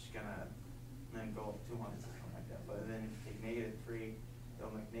 and it's gonna then go up 200 or something like that. But then if you take negative 3,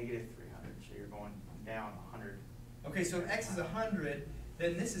 it'll make negative 300, so you're going down 100. Okay, so if x is 100,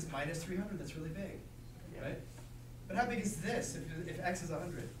 then this is minus 300. That's really big, Yeah. right? But how big is this if x is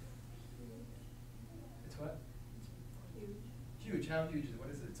 100? It's what? Huge. Huge. How huge is it? What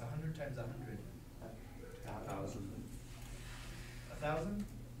is it? It's 100 times 100. 1,000. 1,000?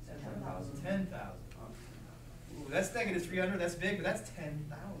 10,000. 10,000. Ooh, that's negative 300. That's big, but that's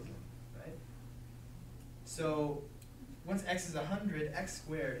 10,000, right? So once x is 100, x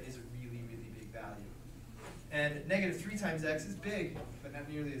squared is a really, really big value. And negative 3 times x is big, but not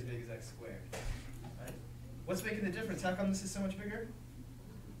nearly as big as x squared. Right? What's making the difference? How come this is so much bigger?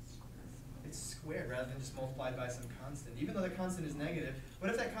 It's squared rather than just multiplied by some constant. Even though the constant is negative, what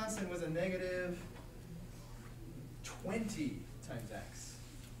if that constant was a negative 20 times x?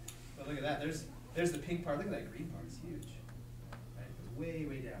 Well, look at that. There's the pink part. Look at that green part. It's huge. Right? It goes way,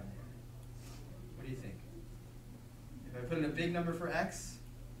 way down there. What do you think? If I put in a big number for x,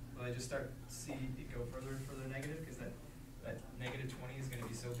 will I just start to see it go further and further negative? Because that negative 20 is going to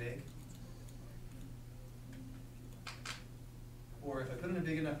be so big. Or if I put in a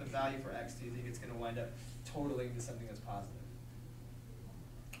big enough value for x, do you think it's going to wind up totaling to something that's positive?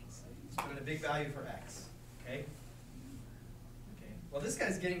 Let's put in a big value for x. Okay? Okay. Well, this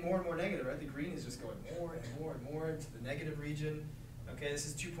guy's getting more and more negative, right? The green is just going more and more and more into the negative region. Okay, this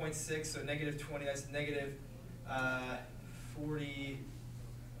is 2.6, so negative 20, that's negative 40.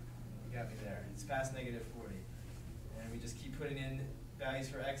 You got me there. It's past negative 40. And we just keep putting in values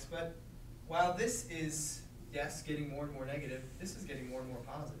for x. But while this is, yes, getting more and more negative, this is getting more and more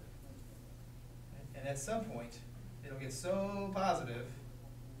positive. And at some point, it'll get so positive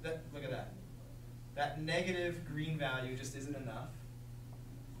that, look at that. That negative green value just isn't enough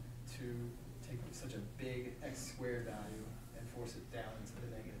to take such a big x squared value and force it down into the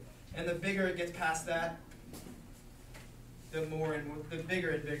negative. And the bigger it gets past that, the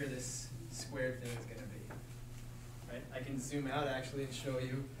bigger and bigger this squared thing is going to be. Right? I can zoom out actually and show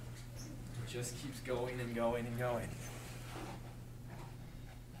you. It just keeps going and going and going.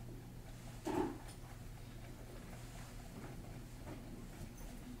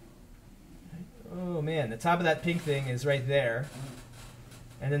 Oh man, the top of that pink thing is right there.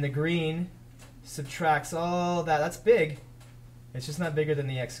 And then the green subtracts all that. That's big. It's just not bigger than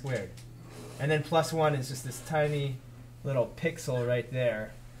the x squared. And then plus 1 is just this tiny little pixel right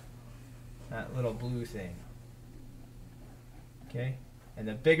there. That little blue thing. Okay? And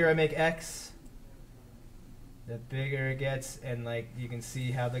the bigger I make x, the bigger it gets. And like you can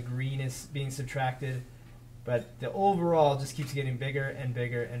see how the green is being subtracted. But the overall just keeps getting bigger and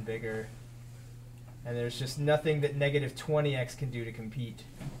bigger and bigger. And there's just nothing that negative 20x can do to compete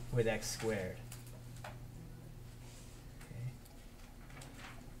with x squared. Okay.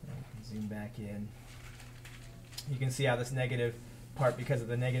 Now we can zoom back in. You can see how this negative part, because of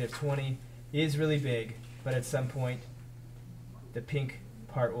the negative 20, is really big. But at some point, the pink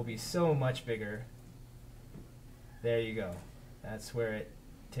part will be so much bigger. There you go. That's where it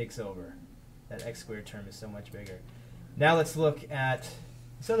takes over. That x squared term is so much bigger. Now let's look at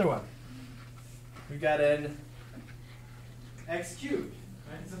this other one. We've got an x cubed.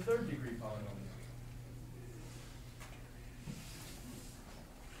 Right? It's a third degree polynomial.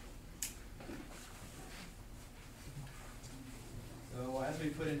 So as we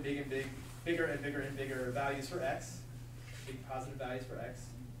put in bigger and bigger values for x, big positive values for x,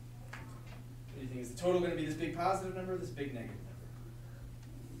 what do you think? Is the total going to be this big positive number or this big negative number?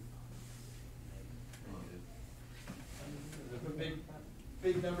 Put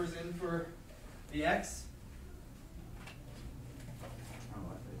big numbers in for the x.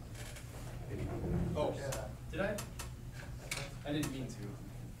 Oh, did I? I didn't mean to.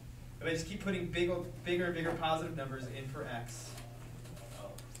 If I just keep putting bigger and bigger positive numbers in for x,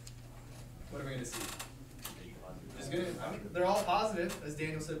 what am I going to see? They're all positive, as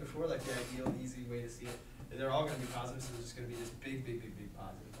Daniel said before, like the ideal, easy way to see it. They're all going to be positive, so it's just going to be this big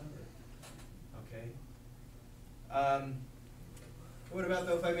positive number. Okay. What about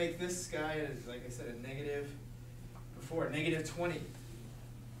though if I make this guy, like I said, a negative before, negative 20?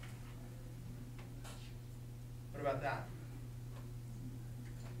 What about that?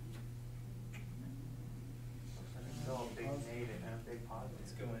 Still a big negative and a big positive.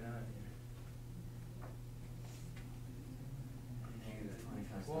 What's going on here? Negative 20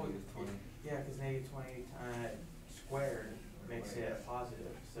 times Well, negative 20. Yeah, because negative 20 squared makes it a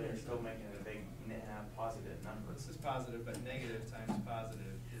positive, so you're still making it a big positive number. This is positive, but negative times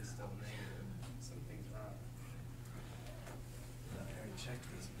positive is still negative. Something's wrong. I already checked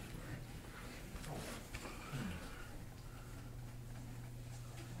this before.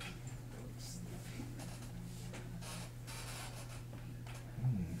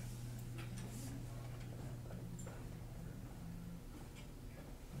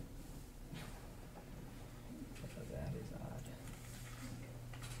 That is odd.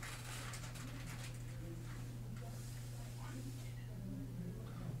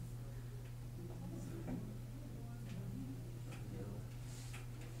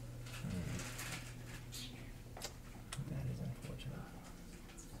 That is unfortunate.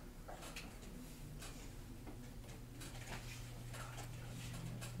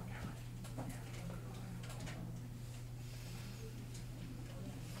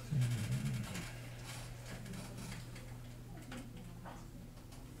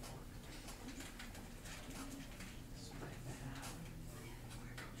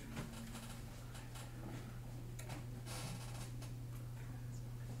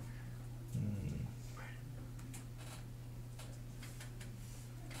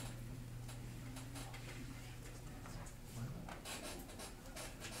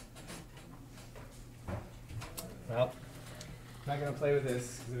 Well, I'm not going to play with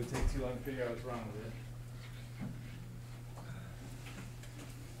this because it would take too long to figure out what's wrong with it.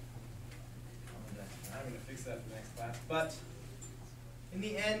 fix that for the next class. But in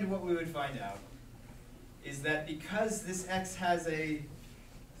the end, what we would find out is that because this x has a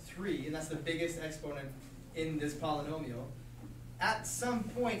 3, and that's the biggest exponent in this polynomial, at some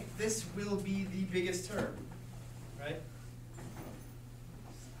point this will be the biggest term, right?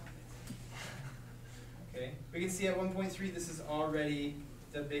 Okay, we can see at 1.3 this is already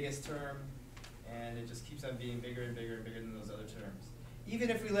the biggest term, and it just keeps on being bigger and bigger and bigger than those other terms. Even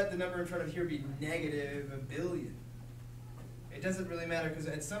if we let the number in front of here be negative a billion, it doesn't really matter, because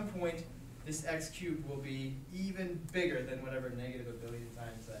at some point this x cubed will be even bigger than whatever negative a billion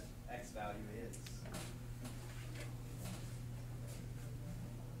times that x value is.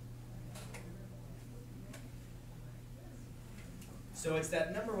 So it's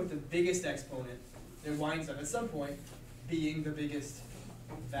that number with the biggest exponent that winds up at some point being the biggest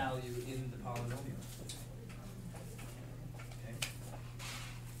value in the polynomial. Okay.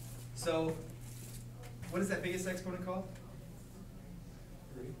 So what is that biggest exponent called?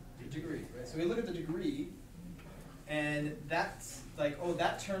 Degree, right? So we look at the degree, and that's like, oh,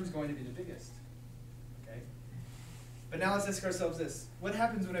 that term's going to be the biggest. Okay. But now let's ask ourselves this: what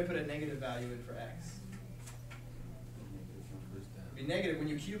happens when I put a negative value in for x? It'd be negative. When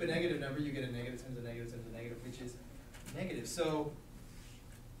you cube a negative number, you get a negative times a negative times a negative, which is negative. So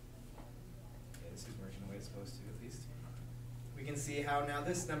yeah, this is working the way it's supposed to, at least. We can see how now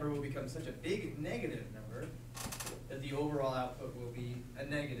this number will become such a big negative number that the overall output will be a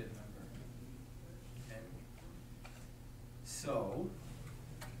negative number. Okay. So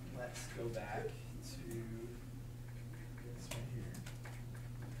let's go back to this right here.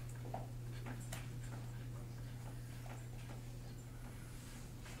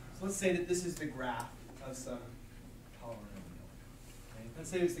 So let's say that this is the graph of some polynomial. Okay. Let's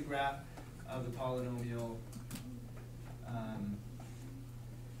say it's the graph of the polynomial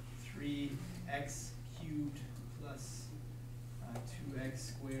 3x cubed plus 2x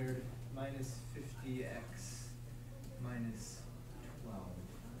squared minus 50x minus 12.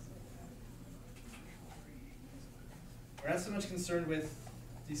 We're not so much concerned with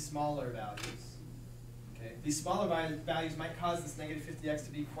these smaller values. Okay? These smaller values might cause this negative 50x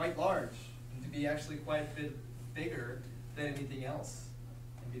to be quite large, and to be actually quite a bit bigger than anything else,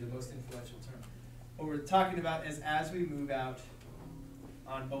 and be the most influential term. What we're talking about is as we move out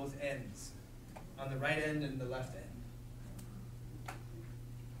on both ends, on the right end and the left end.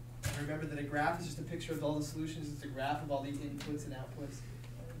 And remember that a graph is just a picture of all the solutions. It's a graph of all the inputs and outputs.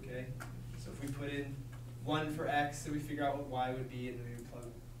 Okay. So if we put in 1 for x, so we figure out what y would be, and then we plug,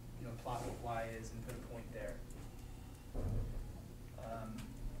 plot what y is and put a point there.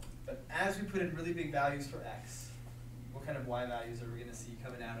 But as we put in really big values for x, what kind of y values are we going to see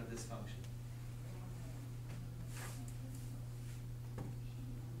coming out of this function?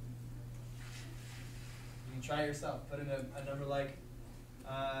 You can try yourself. Put in a number like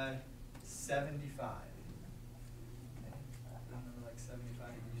 75. Okay. Put in a number like 75. You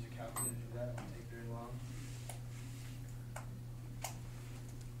can use your calculator to do that. It won't take very long.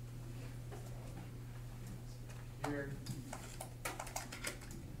 Here.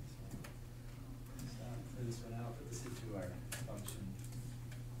 Clear this one out. Put this into our function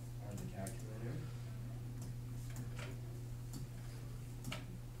on the calculator.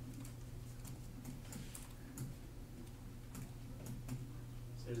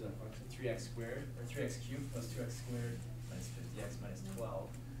 So here's our function, 3x squared, or 3x cubed plus 2x squared minus 50x minus 12.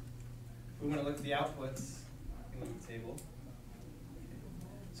 If we want to look at the outputs, we can look at the table.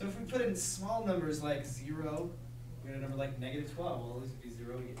 So if we put in small numbers like 0, we get a number like negative 12. Well, this would be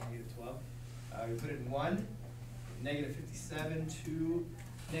 0, we get negative 12. We put it in 1, negative 57, 2,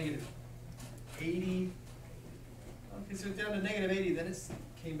 negative 80. Okay, so it's down to negative 80. Then it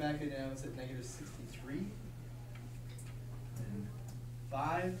came back and now it's at negative 63. And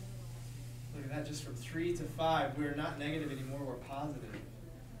 5. Look at that, just from 3 to 5, we're not negative anymore, we're positive.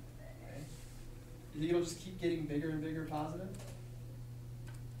 Okay? You think it'll just keep getting bigger and bigger positive?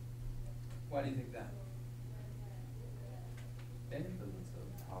 Why do you think that? Ben? Because it's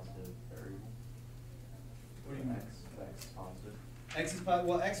a positive variable. What do you mean? X is positive. X is positive.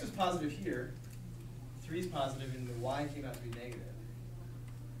 Well, X was positive here. 3 is positive, and the Y came out to be negative.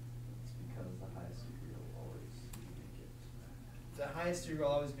 It's because the highest degree will always make it. The highest degree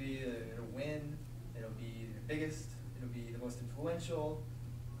will always be, it'll win, it'll be the biggest, it'll be the most influential,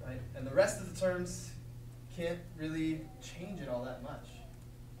 right? And the rest of the terms can't really change it all that much,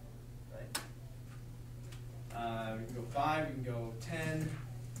 right? We can go 5, we can go 10, we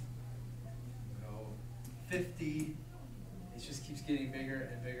can go 50. It just keeps getting bigger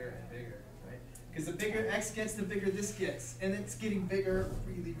and bigger and bigger, right? Because the bigger X gets, the bigger this gets. And it's getting bigger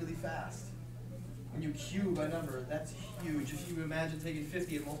really, really fast. when you cube a number, that's huge. If you imagine taking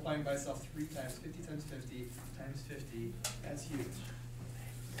 50 and multiplying by itself 3 times, 50 times 50 times 50, that's huge.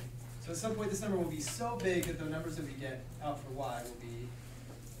 So at some point this number will be so big that the numbers that we get out for y will be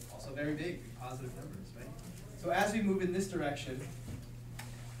also very big, positive numbers, right? So as we move in this direction,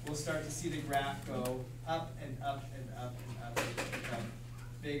 we'll start to see the graph go up and up and up and up and become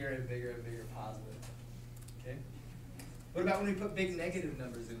bigger and bigger and bigger positive. Okay? What about when we put big negative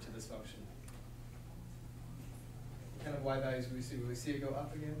numbers into this function? What kind of y values will we see? Will we see it go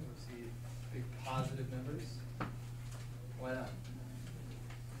up again? Will we see big positive numbers? Why not?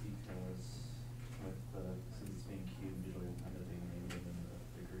 Because with since it's being cubed, it'll end up being negative in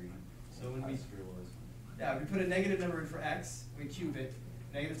the degree. So when we- highest degree will always be. Yeah, we put a negative number in for x, we cube it,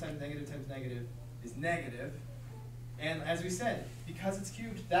 negative times negative times negative is negative. And as we said, because it's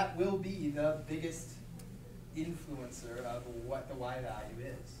cubed, that will be the biggest influencer of what the y value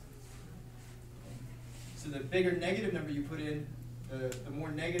is. So the bigger negative number you put in, the more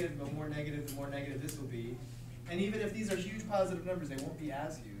negative, the more negative, the more negative this will be. And even if these are huge positive numbers, they won't be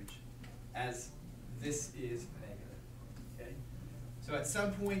as huge as this is negative. Okay? So at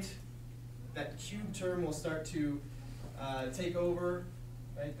some point, that cube term will start to take over,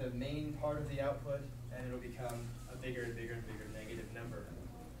 right, the main part of the output, and it'll become a bigger and bigger and bigger negative number.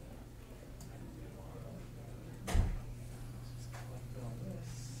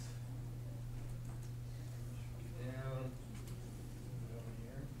 Down, over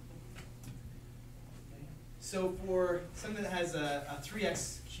here. Okay. So for something that has a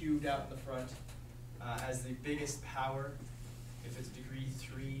 3x cubed out in the front as the biggest power, if it's degree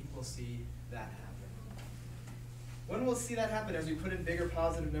 3, we'll see that happen. When we'll see that happen, as we put in bigger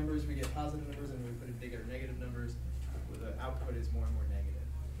positive numbers, we get positive numbers, and when we put in bigger negative numbers, the output is more and more negative.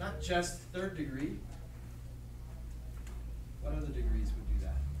 Not just third degree. What other degrees would do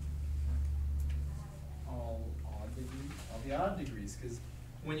that? All odd degrees. All the odd degrees, because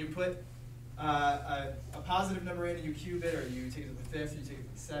when you put a positive number in and you cube it, or you take it to the 5th, you take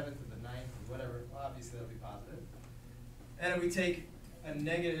it to the 7th, or the 9th, or whatever, well, obviously that'll be positive. And we take a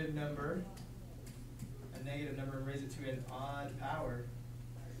negative number and raise it to an odd power.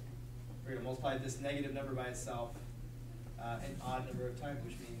 We're going to multiply this negative number by itself an odd number of times,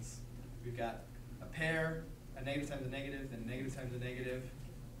 which means we've got a pair, a negative times a negative, then negative times a negative,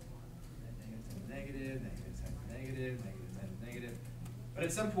 then negative times a negative, negative times a negative, negative times a negative. But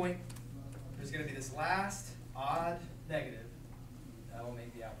at some point, there's going to be this last odd negative that will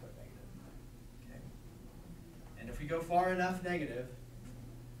make the output negative. Okay? And if we go far enough negative,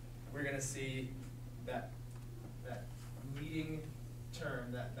 we're going to see that leading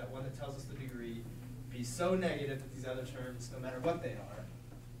term, that one that tells us the degree, be so negative that these other terms, no matter what they are,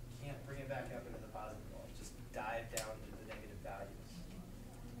 can't bring it back up into the positive wall. Just dive down into the negative values.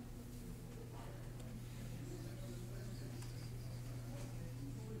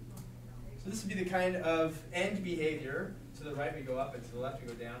 So this would be the kind of end behavior, to the right we go up and to the left we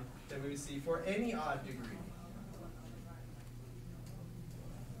go down, that we would see for any odd degree.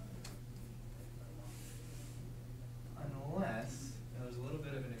 Unless, now there's a little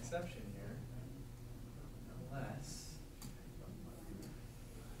bit of an exception here, unless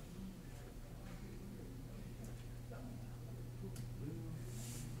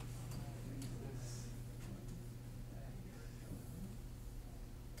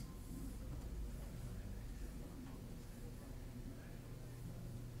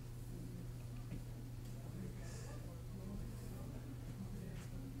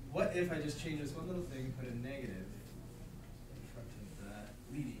what if I just change this one little thing, put a negative in front of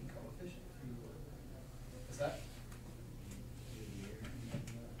the leading coefficient? What's that?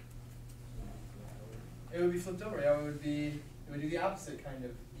 It would be flipped over. Yeah, it would do the opposite kind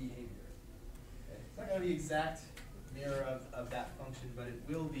of behavior. Okay? It's not going to be exact mirror of that function, but it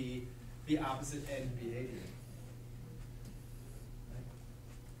will be the opposite end behavior. Right?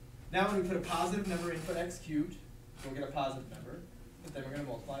 Now when we put a positive number in for x cubed, we'll get a positive number, but then we're going to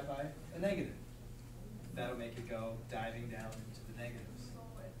multiply by a negative. That'll make it go diving down into the negatives.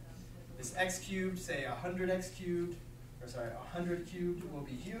 This x cubed, say 100x cubed, or sorry, 100 cubed will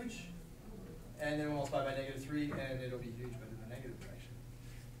be huge, and then we'll multiply by -3, and it'll be huge, but in the negative direction.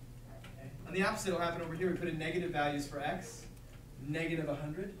 Okay. On the opposite, it'll happen over here. We put in negative values for x,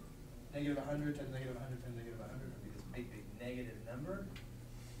 -100, -100 times -100 times -100 will be this big, big negative number.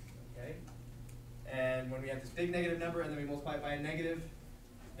 Okay. And when we have this big negative number, and then we multiply it by a negative,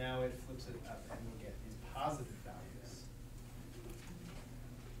 now it flips it up, and we'll get these positive values.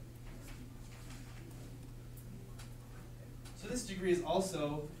 So this degree is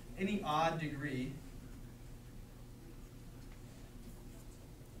also any odd degree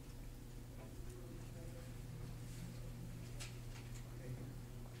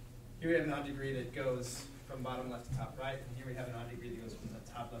Here we have an odd degree that goes from bottom left to top right, and here we have an odd degree that goes from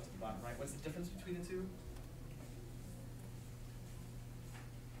the top left to the bottom right. What's the difference between the two?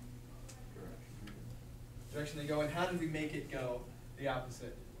 Direction they go, and how did we make it go the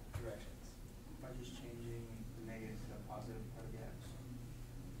opposite directions? By just changing the negative to a positive part of the x.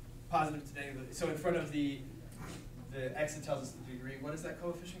 Positive to negative. So in front of the x that tells us the degree, what is that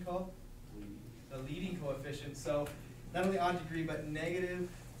coefficient called? The leading coefficient. So not only odd degree, but negative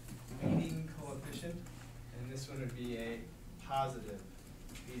leading coefficient. And this one would be a positive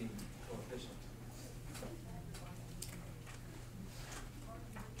leading coefficient.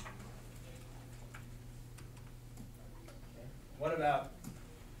 Okay. What about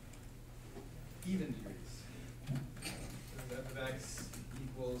even degrees? So f of x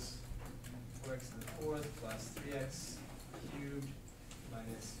equals 4x to the 4th plus 3x cubed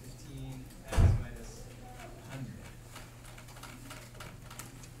minus 15x minus 100.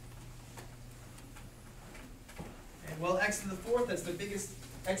 And well, x to the 4th, that's the biggest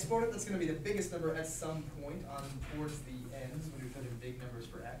exponent. That's going to be the biggest number at some point on towards the ends when we put in big numbers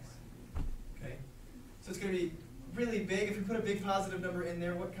for x. Okay, so it's going to be really big. If we put a big positive number in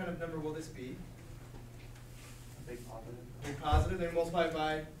there, what kind of number will this be? A big positive. Big positive, then multiply it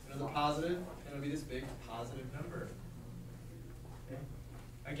by another positive, and it'll be this big positive number. Okay.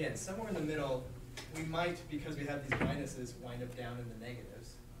 Again, somewhere in the middle, we might, because we have these minuses, wind up down in the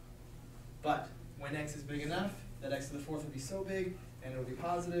negatives. But when x is big enough, that x to the 4th will be so big, and it'll be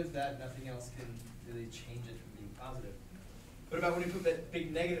positive, that nothing else can really change it from being positive. What about when we put that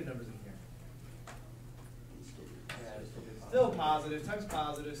big negative numbers in here? Yeah, it's still big Still positive times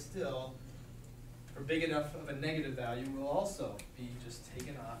positive, still, for big enough of a negative value, will also be just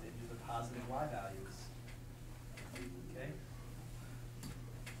taken off into the positive y values.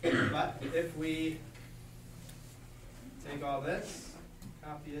 Okay? But if we take all this,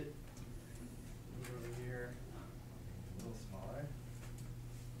 copy it, move it over here, a little smaller.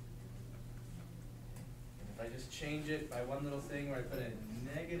 And if I just change it by one little thing where I put a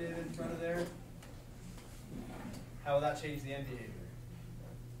negative in front of there, how will that change the end behavior?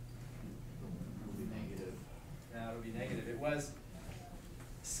 It'll be negative. Now it'll be negative. It was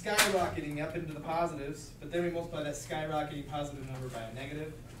skyrocketing up into the positives, but then we multiply that skyrocketing positive number by a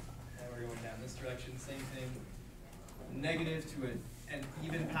negative, and we're going down this direction. Same thing. Negative to an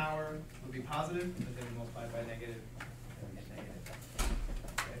even power would be positive, but then we multiply it by negative, and we get negative.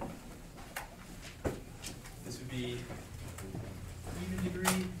 Okay. This would be even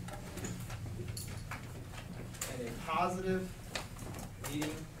degree and a positive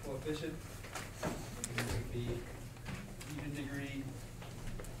leading coefficient. And this would be even degree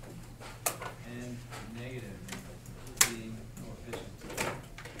and negative leading coefficient.